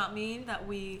 This does not mean that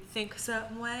we think a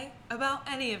certain way about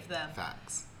any of them.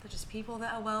 Facts. They're just people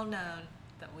that are well-known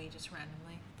that we just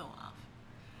randomly thought of.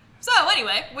 So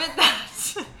anyway, with that,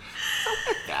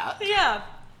 yeah,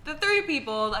 the 3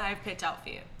 people that I've picked out for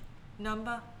you.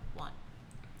 Number 1,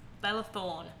 Bella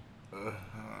Thorne.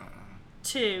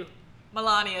 2,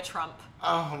 Melania Trump.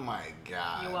 Oh my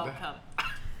God. You're welcome.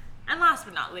 And last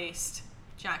but not least,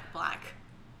 Jack Black.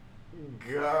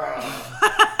 Girl.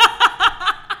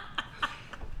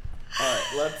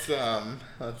 Alright,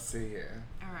 let's see here.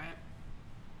 Alright.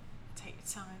 Take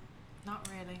your time. Not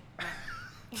really.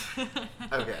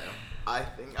 Okay. I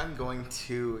think I'm going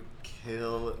to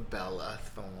kill Bella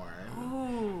Thorne.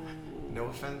 Ooh. No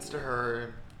offense to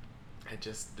her. I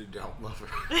just don't love her.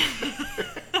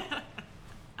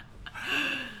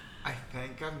 I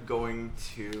think I'm going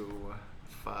to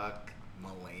fuck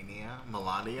Melania.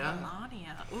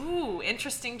 Ooh,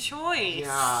 interesting choice.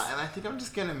 Yeah, and I think I'm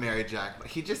just gonna marry Jack.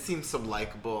 He just seems so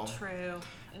likable. True.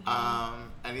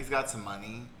 And he's got some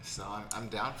money, so I'm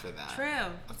down for that. True.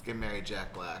 Let's get married,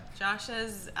 Jack Black.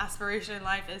 Josh's aspiration in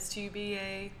life is to be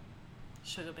a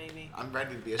sugar baby. I'm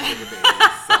ready to be a sugar baby.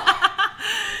 So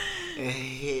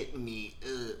hit me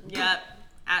up. Yep.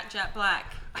 At Jack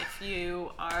Black, if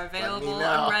you are available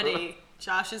know. and ready,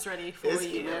 Josh is ready for Is you.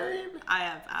 he married? I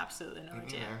have absolutely no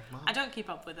idea. Yeah, well. I don't keep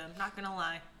up with him. Not gonna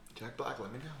lie. Jack Black,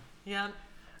 let me know. Yep.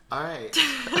 All right.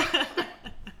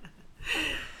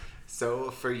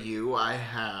 So for you, I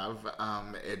have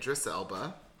Idris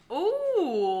Elba.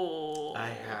 Ooh. I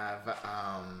have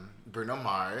Bruno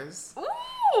Mars.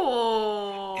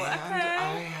 Ooh. And Okay.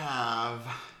 I have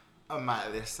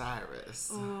Miley Cyrus.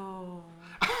 Ooh.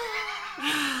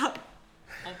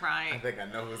 All right. I think I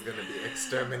know who's going to be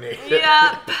exterminated.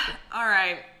 Yep. All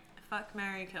right. Fuck,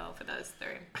 marry, kill for those 3.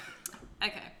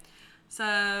 Okay.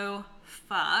 So,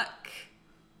 fuck.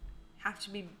 Have to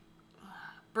be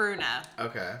Bruno.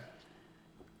 Okay.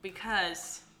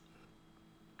 Because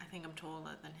I think I'm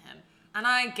taller than him. And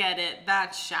I get it,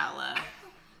 that's shallow.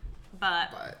 But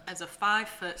as a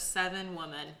 5'7"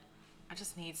 woman, I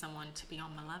just need someone to be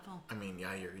on my level. I mean,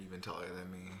 yeah, you're even taller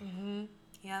than me. Mm-hmm.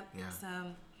 Yep. Yeah. So,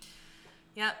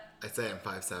 yep. I say I'm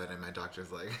 5'7", and my doctor's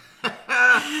like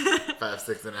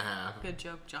 5'6.5". Good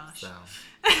joke, Josh. So,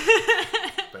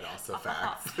 but also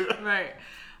facts. Right.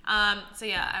 So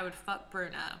yeah, I would fuck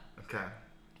Bruno. Okay.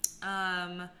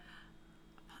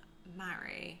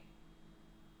 Marry.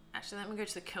 Actually, let me go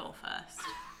to the kill first.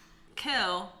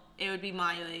 Kill, it would be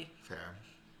Miley. Fair.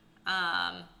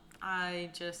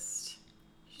 She's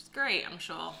great, I'm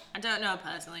sure. I don't know her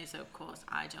personally, so of course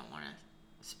I don't want to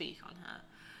speak on her.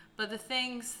 But the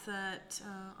things that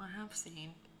I have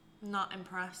seen, not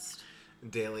impressed.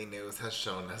 Daily News has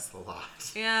shown us a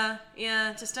lot. Yeah,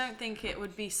 just don't think it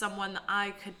would be someone that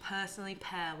I could personally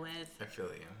pair with I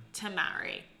feel you. to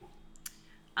marry.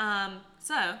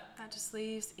 So that just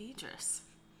leaves Idris.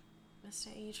 Mr.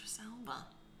 Idris Elba.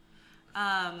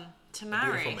 To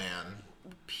marry. Beautiful man.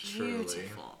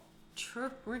 Beautiful.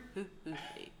 Truly.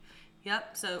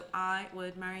 Yep, so I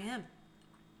would marry him.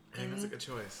 I think that's a good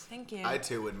choice. Thank you. I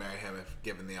too would marry him if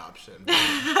given the option. But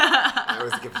I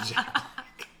was given Jack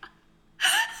Black.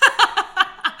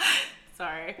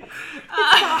 Sorry.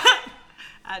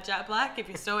 Jack Black, if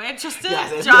you're still interested.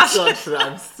 Yes, Josh.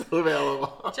 I'm still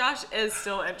available. Josh is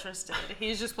still interested.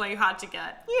 He's just playing hard to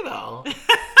get. You know.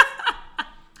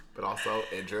 But also,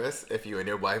 Idris, if you and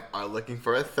your wife are looking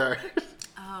for a third.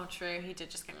 Oh, true. He did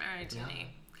just get married, didn't he?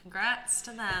 Congrats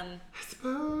to them. I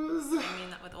suppose. I mean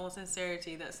that with all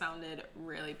sincerity. That sounded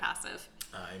really passive.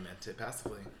 I meant it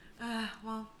passively.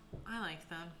 Well, I like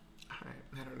them. Alright,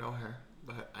 I don't know her,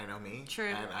 but I know me. True.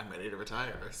 And I'm ready to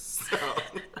retire, so.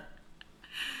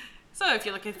 So if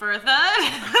you're looking for a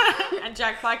third, and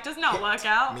Jack Black does not work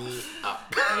out. Me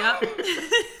up. Yep.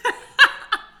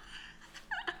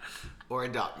 Or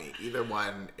adopt me. Either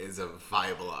one is a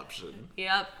viable option.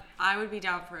 Yep. I would be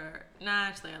down for. Nah,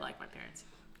 actually, I like my parents.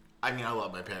 I mean, I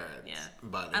love my parents. Yeah.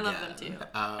 But I again, love them too.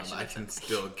 I can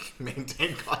still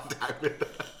maintain contact with them.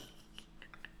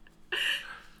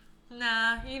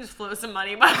 Nah, you can just float some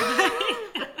money my way.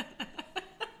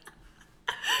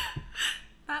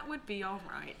 That would be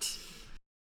alright.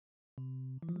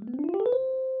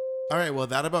 All right, well,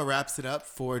 that about wraps it up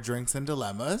for Drinks and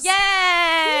Dilemmas.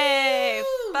 Yay!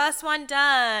 First one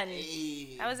done.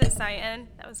 Hey. That was exciting.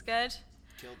 That was good.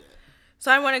 Killed it.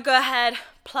 So I want to go ahead,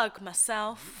 plug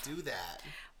myself. Do that.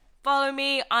 Follow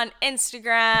me on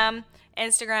Instagram.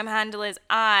 Instagram handle is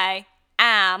IAM_ASHLEA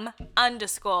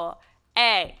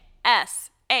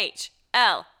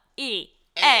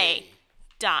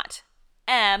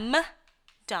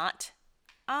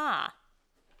am.r.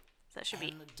 So that should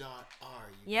be M.R.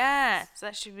 yeah. So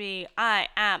that should be I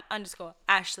am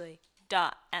 _Ashley.m.r.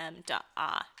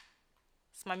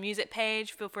 It's my music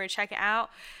page. Feel free to check it out.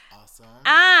 Awesome.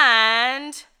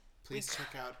 And please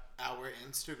check out our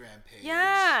Instagram page.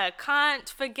 Yeah, can't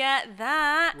forget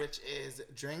that. Which is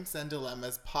Drinks and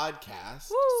Dilemmas Podcast.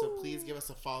 Woo. So please give us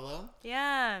a follow.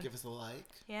 Yeah. Give us a like.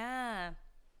 Yeah.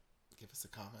 Give us a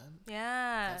comment.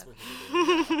 Yeah. That's what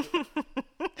we're doing.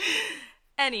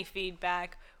 Any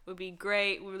feedback would be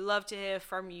great. We would love to hear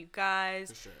from you guys.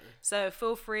 For sure. So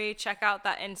feel free, check out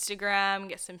that Instagram,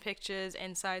 get some pictures,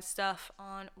 inside stuff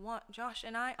on what Josh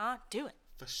and I are doing.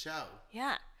 For sure.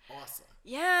 Yeah. Awesome.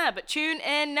 Yeah, but tune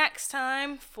in next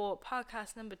time for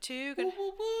podcast number 2.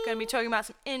 Gonna be talking about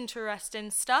some interesting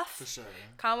stuff. For sure.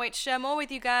 Can't wait to share more with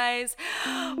you guys.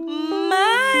 Bye.